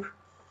 4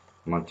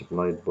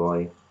 multiplied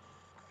by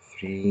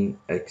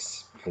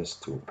 3x plus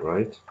 2,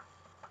 right?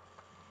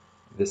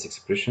 This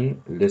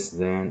expression less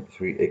than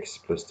 3x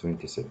plus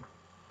 27.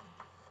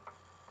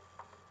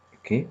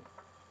 Okay,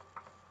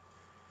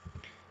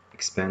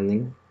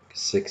 expanding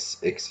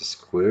 6x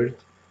squared,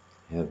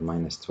 I have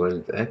minus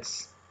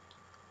 12x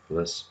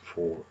plus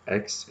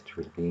 4x, it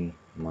will be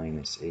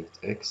minus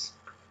 8x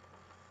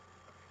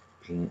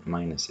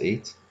minus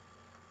 8,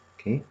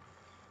 okay,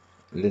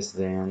 less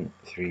than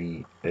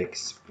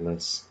 3x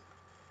plus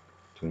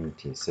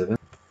 27,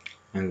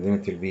 and then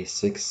it will be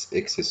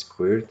 6x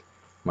squared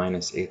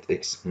minus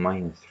 8x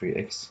minus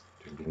 3x,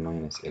 it will be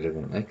minus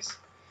 11x,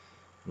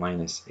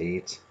 minus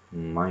 8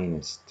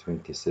 minus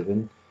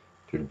 27,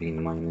 it will be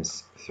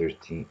minus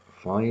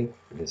 35,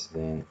 less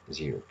than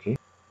 0, okay?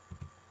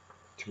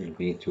 It will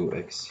be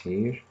 2x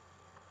here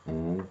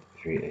and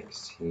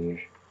 3x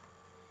here.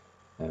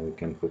 We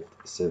can put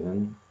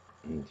 7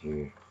 and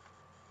here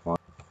 5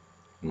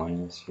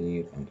 minus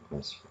here and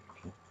plus here,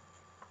 okay?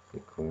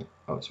 Equal,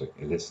 oh sorry,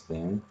 less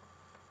than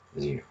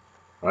 0,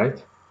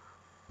 right?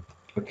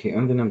 Okay,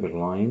 on the number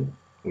line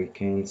we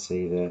can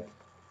say that,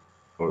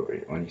 or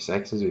on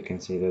x-axis we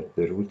can say that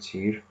the roots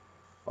here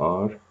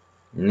are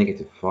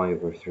negative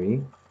 5 over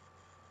 3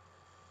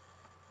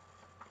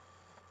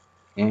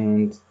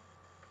 and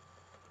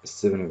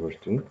 7 over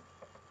 2,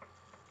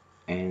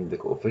 and the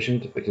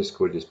coefficient of x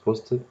squared is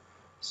positive,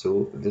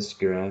 so this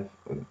graph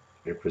would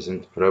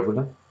represent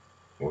parabola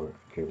or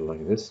curve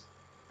like this,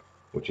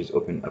 which is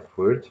open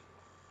upward,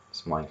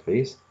 smile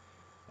face,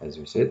 as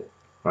we said,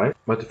 right?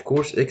 But of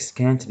course, x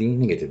can't be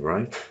negative,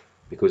 right?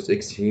 Because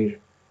x here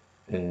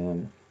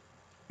um,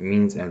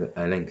 means a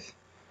length.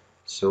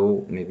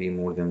 So maybe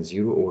more than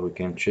 0, or we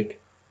can check,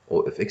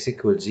 or if x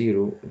equals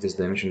 0, this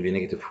dimension will be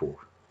negative 4.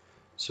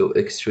 So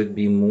x should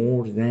be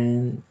more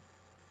than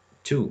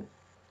 2.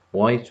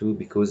 Why 2?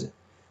 Because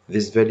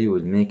this value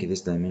will make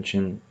this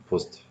dimension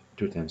positive.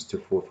 2 times 2,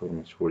 4, 4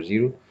 minus 4,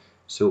 0.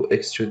 So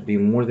x should be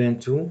more than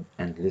 2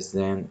 and less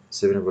than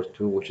 7 over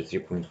 2, which is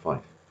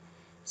 3.5.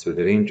 So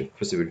the range of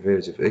possible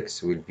values of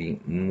x will be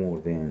more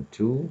than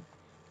 2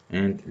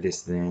 and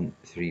less than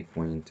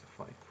 3.5.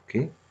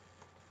 Okay,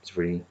 it's a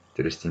very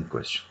interesting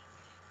question.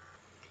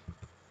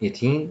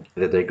 18.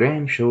 The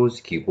diagram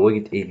shows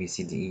cuboid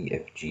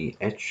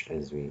ABCDEFGH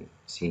as we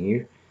see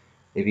here.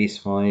 AB is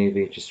 5,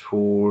 H is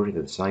 4.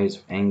 The size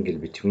of angle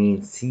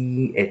between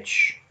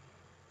CH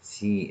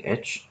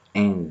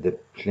and the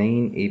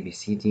plane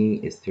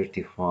ABCD is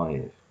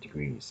 35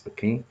 degrees.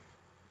 Okay,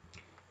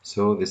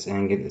 so this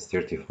angle is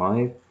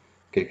 35.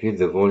 Calculate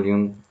the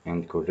volume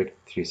and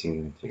correct 3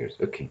 singular figures.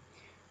 Okay,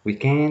 we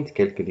can't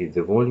calculate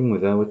the volume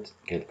without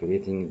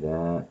calculating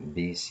the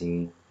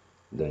BC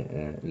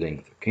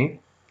length. Okay,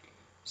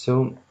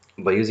 so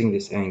by using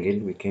this angle,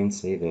 we can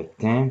say that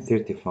tan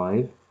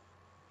 35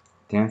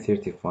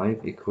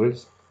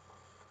 equals,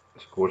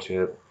 of course,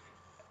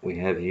 we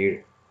have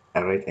here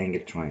a right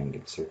angle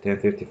triangle. So tan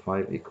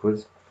 35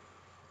 equals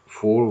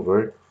 4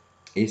 over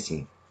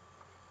AC.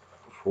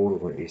 4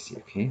 over AC,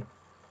 okay?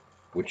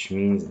 Which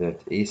means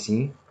that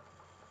AC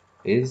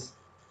is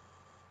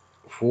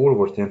 4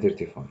 over tan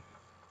 35.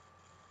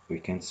 We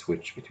can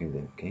switch between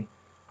them, okay?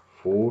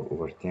 4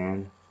 over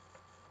tan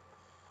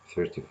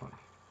 35.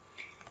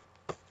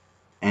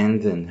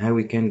 And then how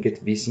we can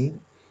get BC?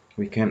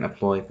 We can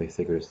apply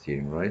Pythagoras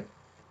theorem, right?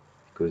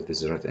 Because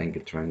there's a right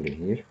angle triangle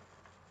here.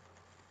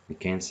 We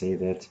can say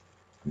that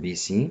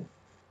BC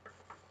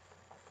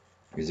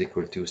is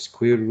equal to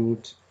square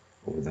root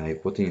of the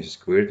hypotenuse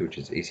squared, which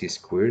is AC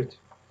squared,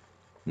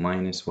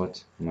 minus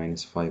what?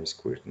 Minus 5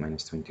 squared,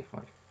 minus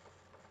 25.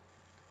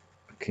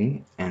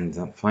 Okay, and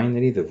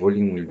finally the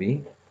volume will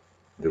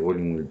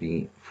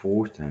be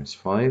 4 times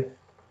 5,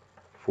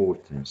 4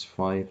 times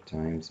 5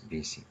 times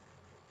BC.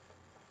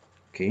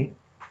 Okay,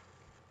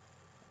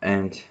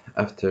 and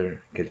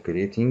after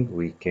calculating,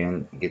 we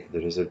can get the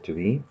result to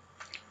be,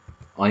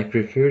 I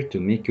prefer to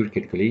make your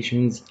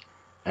calculations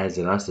as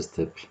the last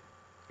step,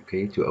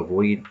 okay, to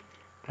avoid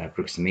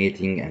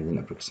approximating and then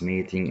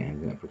approximating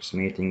and then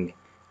approximating,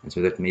 and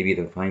so that maybe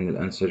the final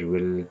answer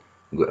will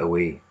go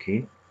away.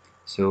 Okay,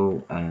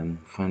 so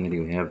finally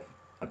we have,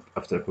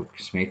 after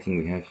approximating,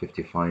 we have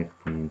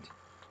 55.3.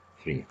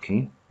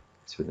 Okay,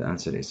 so the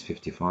answer is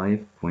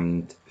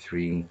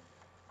 55.3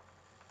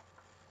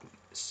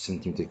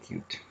 centimeter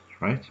cubed,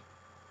 right?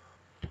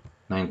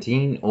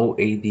 19.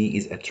 OAB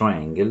is a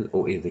triangle.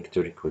 OA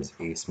vector equals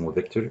A small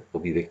vector.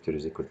 OB vector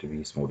is equal to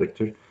B small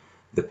vector.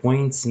 The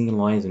points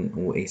signalized on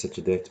OA such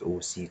that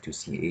OC to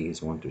CA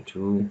is 1 to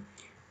 2,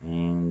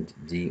 and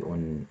D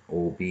on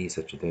OB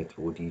such that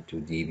OD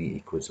to DB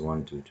equals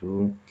 1 to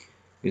 2.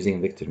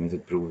 Using vector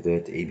method, prove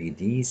that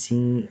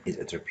ABDC is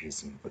a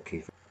trapezium.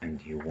 Okay,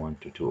 and here 1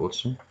 to 2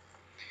 also.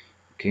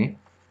 Okay,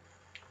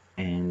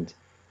 and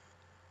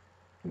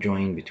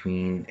join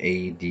between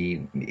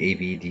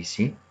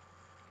ABDC.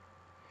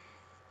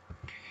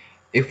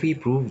 If we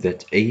prove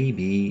that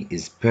AB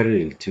is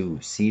parallel to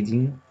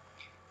CD,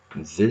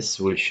 this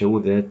will show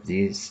that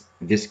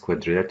this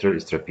quadrilateral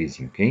is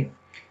trapezium. Okay,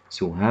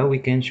 so how we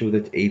can show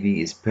that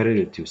AB is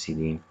parallel to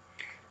CD?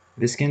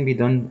 This can be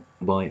done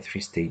by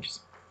 3 stages.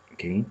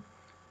 Okay,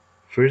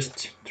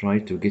 first try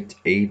to get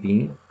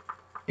AB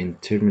in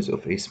terms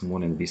of A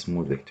small and B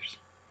small vectors,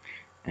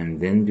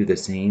 and then do the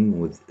same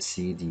with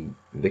CD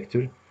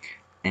vector.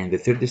 And the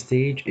third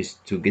stage is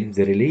to get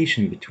the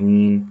relation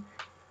between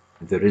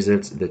the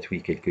results that we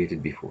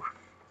calculated before.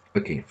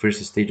 Okay,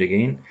 first stage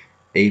again,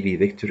 AB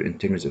vector in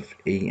terms of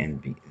A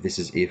and B. This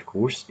is A, of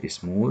course, A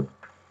small,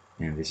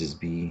 and this is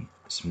B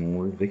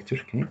small vector.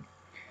 Okay,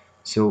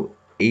 so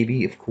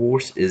AB, of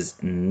course, is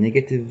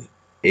negative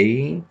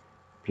A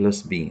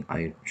plus B.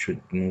 I should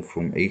move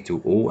from A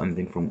to O and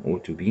then from O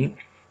to B.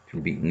 It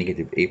will be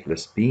negative A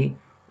plus B,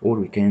 or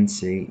we can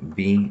say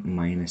B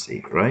minus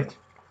A, right?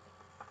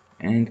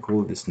 And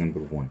call this number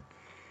 1.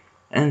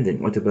 And then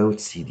what about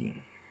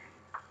CD?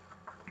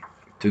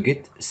 To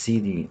get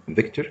CD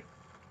vector,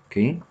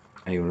 okay,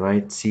 I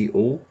write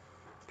CO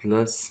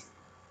plus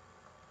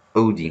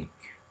OD.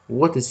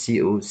 What is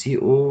CO?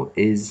 CO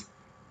is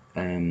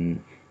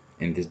in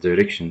this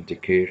direction,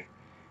 take care,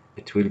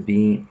 it will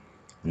be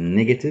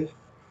negative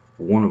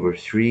 1 over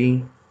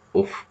 3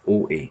 of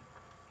OA,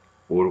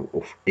 or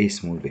of A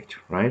small vector,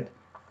 right?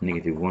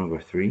 Negative 1 over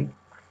 3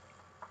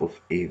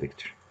 of A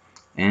vector.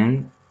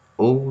 And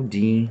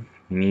OD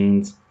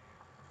means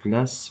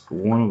plus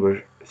 1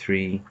 over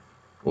 3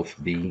 of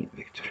B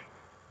vector,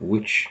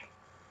 which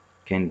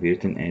can be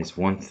written as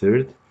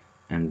 1/3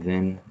 and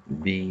then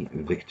B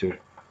vector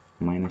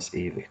minus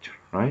A vector,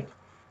 right?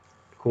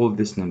 Call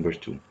this number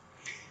 2.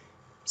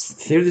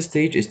 Third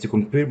stage is to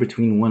compare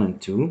between 1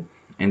 and 2,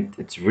 and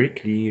it's very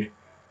clear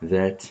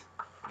that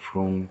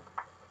from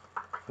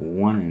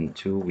 1 and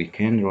 2 we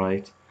can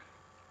write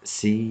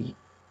C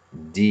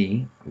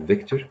D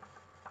vector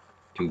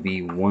to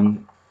be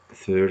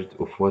 1/3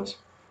 of what?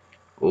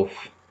 Of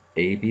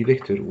AB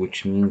vector,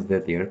 which means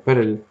that they are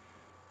parallel,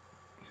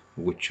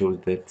 which shows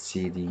that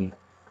CD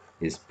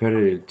is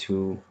parallel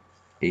to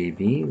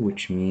AB,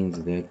 which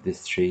means that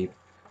this shape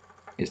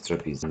is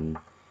trapezium,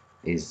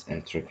 is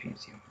a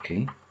trapezium.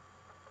 Okay.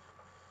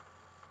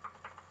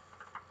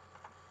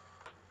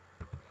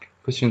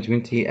 Question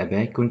 20. A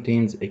bag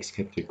contains X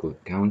capital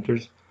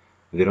counters.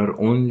 There are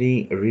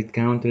only red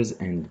counters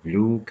and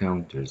blue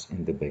counters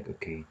in the bag.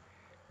 Okay.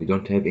 We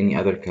don't have any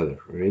other color,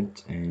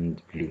 red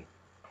and blue.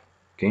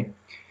 Okay.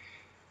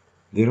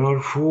 There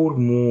are 4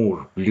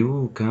 more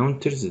blue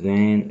counters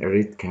than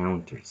red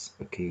counters.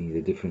 Okay,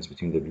 the difference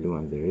between the blue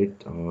and the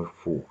red are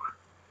 4.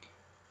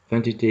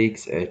 Fanti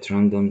takes at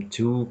random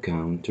 2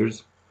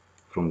 counters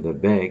from the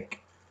bag.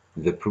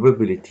 The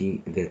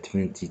probability that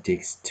Fanti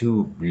takes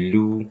 2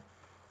 blue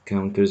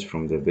counters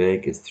from the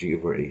bag is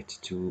 3/8.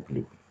 2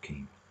 blue.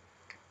 Okay.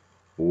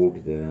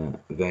 Work the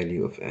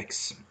value of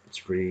x. It's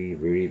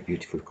very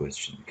beautiful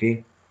question.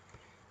 Okay.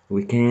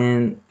 We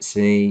can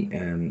say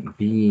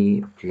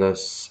b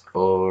plus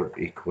r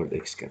equal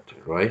x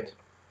capital, right?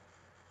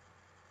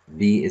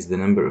 B is the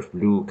number of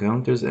blue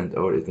counters and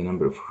R is the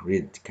number of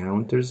red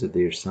counters.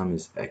 Their sum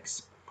is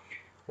X.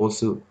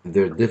 Also,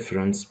 their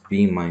difference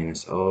B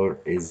minus R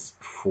is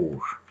 4,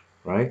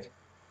 right?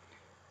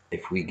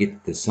 If we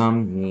get the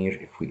sum here,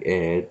 if we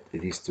add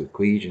these two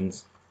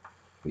equations,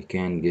 we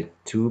can get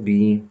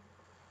 2B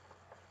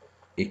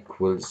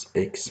equals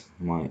X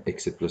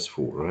plus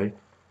 4, right?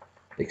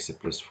 X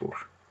plus 4,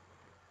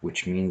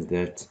 which means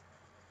that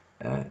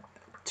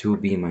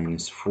 2B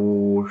minus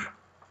 4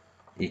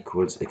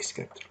 equals X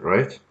capital,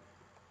 right?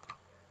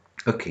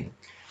 Okay,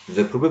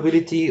 the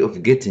probability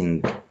of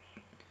getting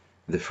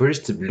the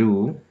first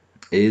blue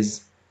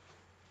is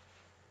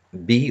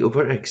B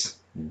over X.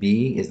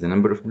 B is the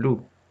number of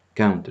blue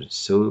counters.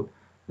 So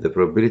the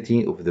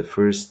probability of the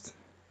first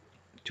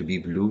to be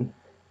blue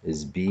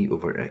is B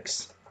over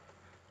X.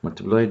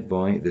 Multiplied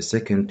by the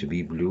second to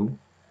be blue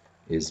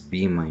is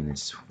B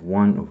minus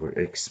 1 over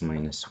X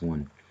minus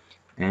 1.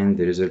 And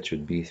the result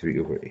should be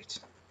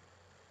 3/8.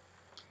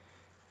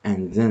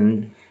 And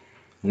then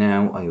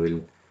now I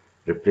will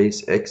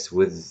replace X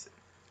with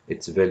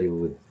its value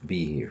with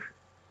B here.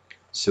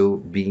 So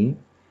B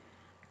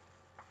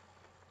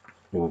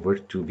over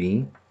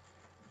 2B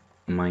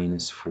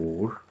minus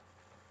 4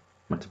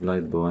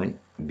 multiplied by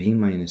b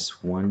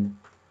minus 1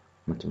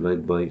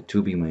 multiplied by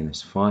 2b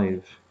minus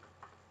 5,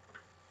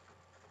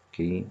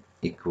 okay,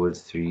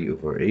 equals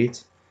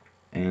 3/8.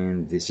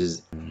 And this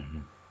is,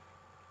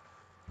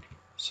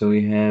 so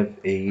we have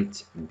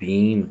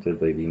 8b multiplied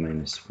by b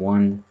minus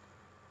 1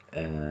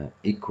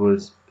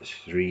 equals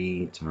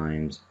 3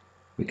 times,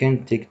 we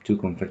can take 2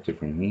 common factor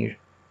from here,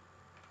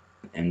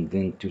 and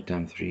then 2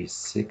 times 3 is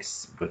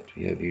 6, but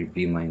we have here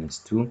b minus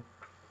 2,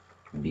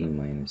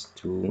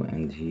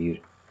 and here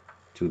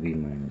 2b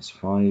minus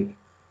 5,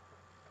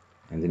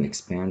 and then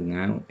expand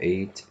now.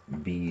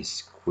 8b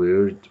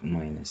squared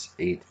minus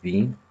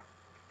 8b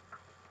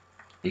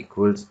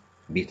equals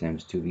b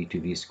times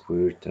 2b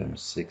squared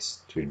times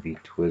 6, it will be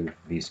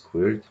 12b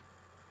squared,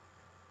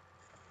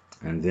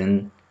 and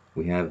then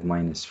we have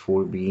minus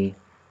 4b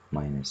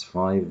minus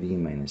 5b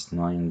minus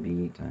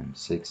 9b times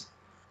 6,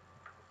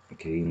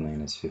 okay,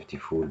 minus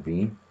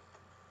 54b,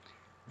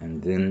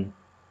 and then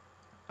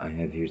I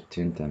have here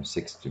 10 times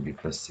 6 to be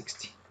plus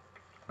 60,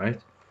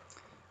 right?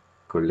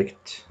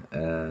 Collect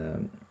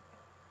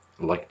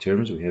like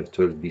terms, we have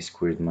 12b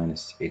squared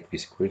minus 8b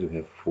squared, we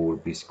have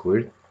 4b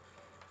squared,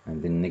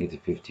 and then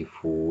negative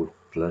 54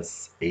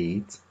 plus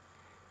 8,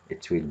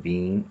 it will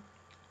be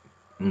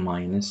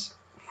minus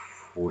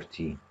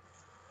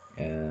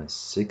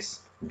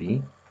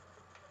 46b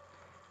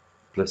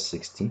plus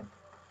 60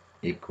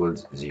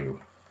 equals 0.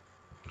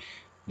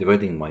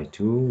 Dividing by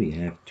 2, we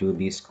have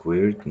 2b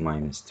squared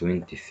minus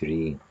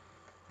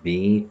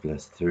 23b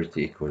plus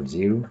 30 equals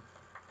 0.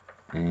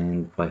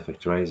 And by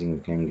factorizing,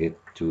 we can get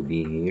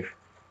 2b here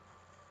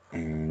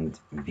and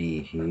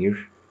b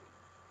here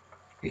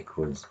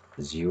equals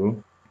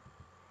 0.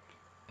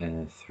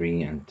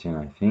 3 and 10,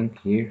 I think,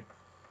 here.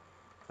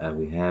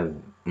 We have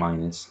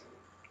minus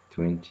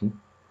 20,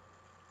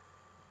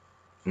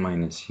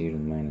 minus here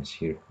and minus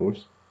here, of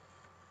course.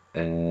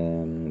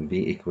 B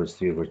equals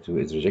 3/2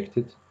 is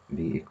rejected.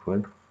 B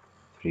equal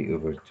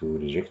 3/2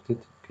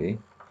 rejected. Okay,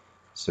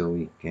 so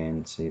we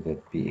can say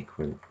that B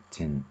equal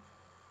 10.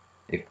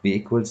 If B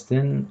equals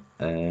 10,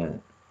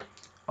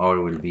 R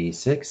will be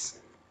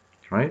 6,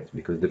 right?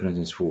 Because difference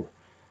is 4.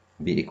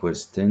 B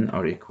equals 10,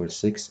 R equals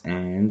 6,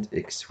 and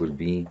X will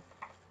be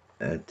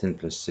 10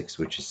 plus 6,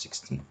 which is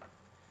 16.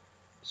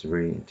 It's a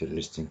very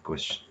interesting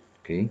question.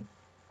 Okay,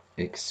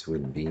 X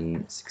will be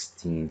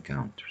 16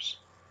 counters.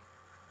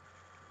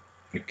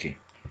 Okay,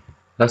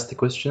 Last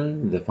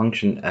question, the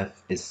function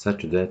f is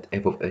such that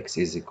f of x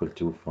is equal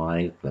to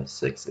 5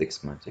 plus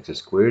 6x minus x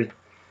squared,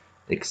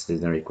 x less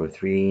than or equal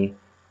 3,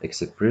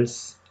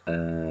 express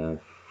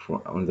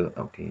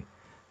okay,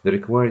 the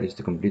required is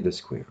to complete the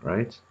square,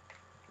 right?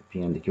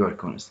 P and q are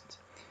constant.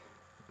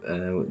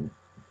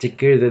 Take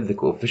care that the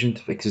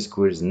coefficient of x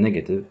squared is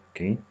negative,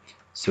 okay?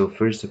 So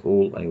first of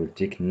all, I will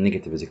take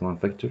negative as a common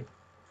factor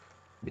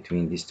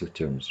between these two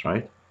terms,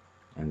 right?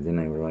 And then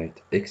I will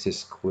write x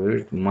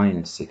squared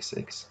minus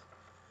 6x.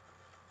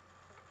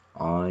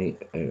 I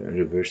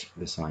reverse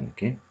the sign,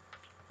 okay?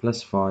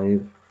 Plus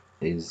 5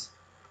 is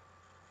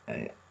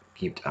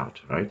kept out,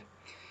 right?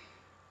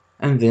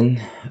 And then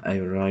I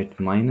write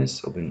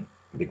minus, open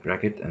big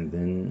bracket, and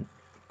then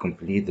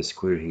complete the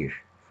square here.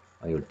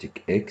 I will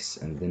take x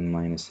and then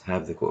minus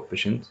half the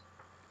coefficient,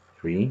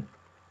 3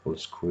 all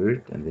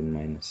squared, and then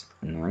minus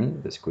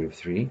 9, the square of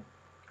 3,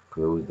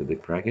 close the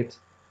big bracket,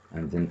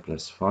 and then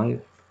plus 5,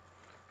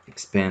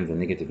 expand the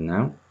negative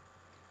now,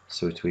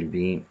 so it will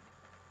be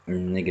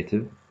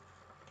negative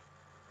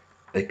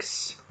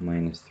x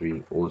minus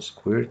 3 all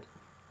squared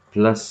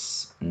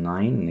plus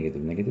 9,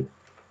 negative negative,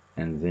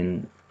 and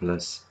then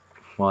plus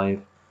 5.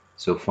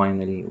 So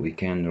finally we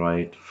can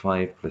write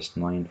 5 plus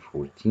 9,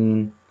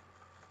 14,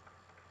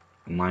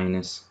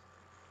 minus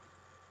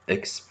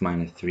x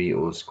minus 3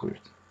 all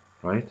squared,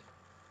 right?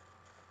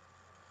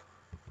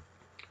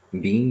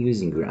 B,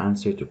 using your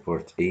answer to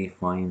part A,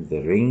 find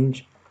the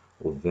range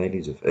of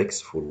values of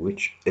x for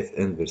which f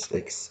inverse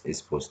x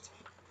is positive.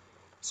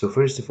 So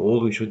first of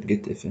all, we should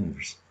get f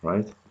inverse,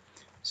 right?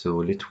 So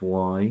let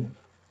y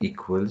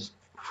equals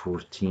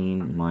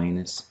 14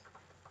 minus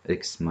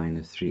x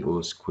minus 3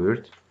 all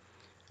squared,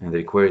 and the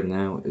required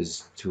now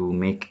is to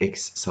make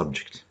x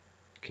subject,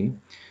 okay?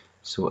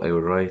 So I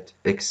will write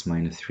x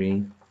minus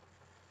 3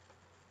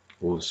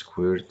 all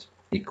squared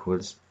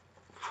equals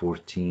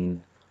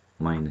 14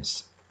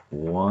 minus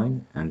y,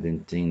 and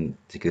then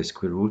take the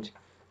square root.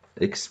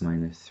 X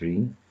minus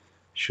 3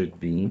 should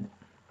be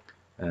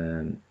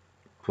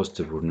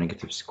positive or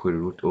negative square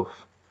root of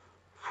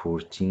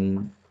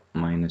 14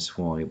 minus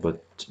y,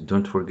 but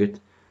don't forget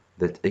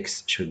that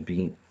x should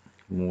be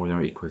more than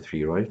or equal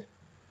 3, right?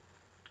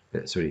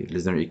 Sorry,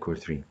 less than or equal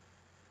 3,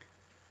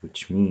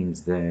 which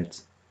means that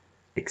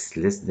x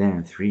less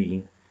than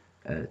 3,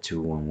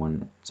 2, 1,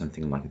 1,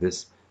 something like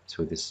this.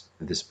 So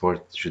this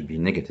part should be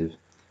negative,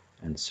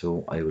 and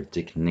so I will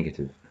take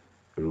negative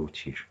root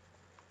here,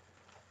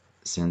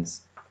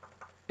 since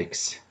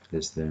x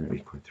less than or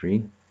equal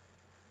 3,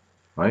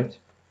 right?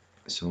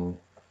 So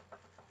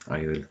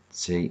I will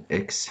say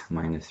x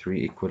minus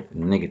 3 equal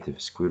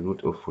negative square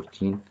root of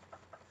 14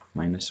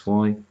 minus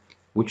y,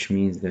 which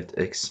means that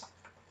x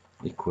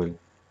equal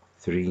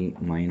 3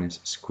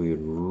 minus square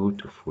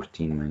root of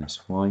 14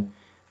 minus y.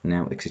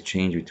 Now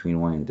exchange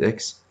between y and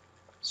x,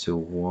 so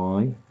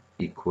y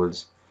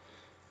equals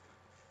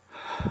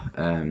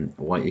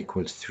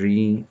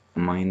 3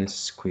 minus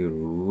square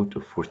root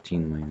of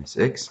 14 minus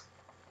x.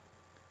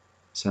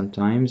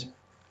 Sometimes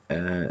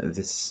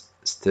this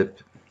step,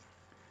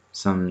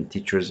 some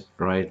teachers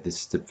write this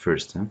step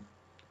first, huh?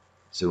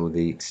 So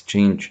they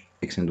exchange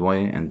x and y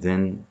and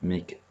then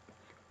make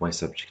y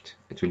subject.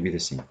 It will be the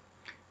same.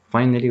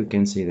 Finally, we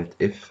can say that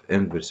f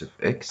inverse of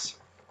x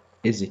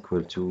is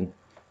equal to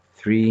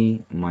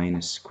 3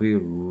 minus square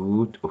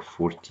root of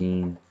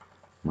 14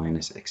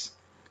 minus x.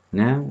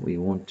 Now we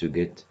want to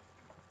get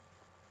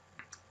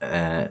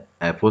a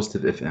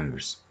positive f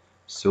inverse.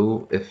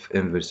 So f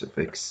inverse of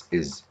x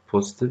is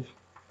positive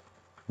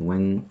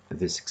when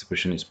this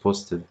expression is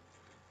positive,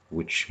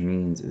 which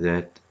means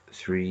that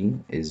 3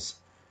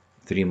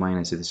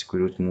 minus the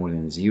square root more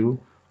than 0,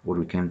 or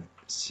we can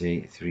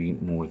say 3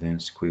 more than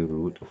square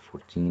root of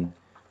 14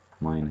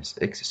 minus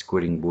x,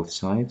 squaring both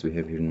sides. We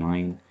have here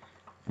 9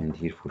 and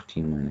here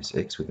 14 minus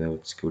x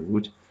without square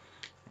root,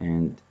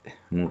 and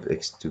move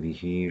x to be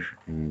here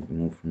and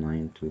move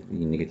 9 to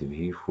be negative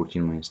here.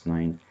 14 minus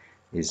 9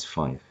 is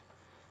 5.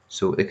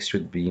 So x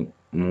should be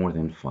more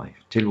than 5.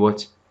 Till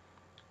what?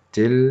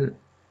 Till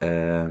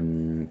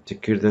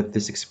take care that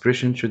this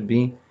expression should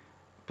be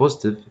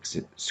positive.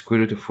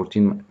 Square root of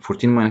 14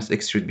 minus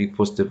x should be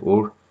positive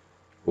or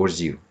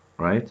 0,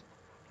 right?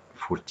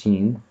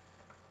 14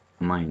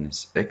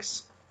 minus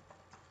x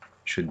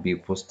should be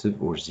positive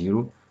or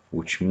 0,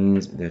 which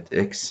means that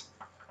x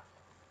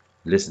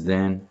less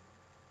than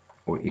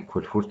or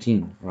equal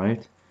 14,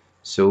 right?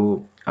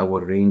 So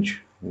our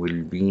range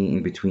will be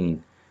in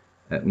between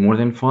more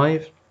than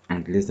 5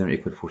 and less than or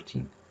equal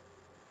 14.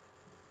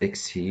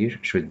 X here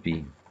should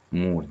be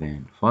more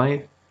than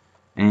 5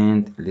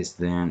 and less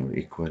than or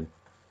equal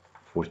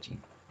 14.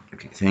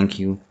 Okay, thank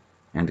you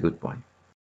and goodbye.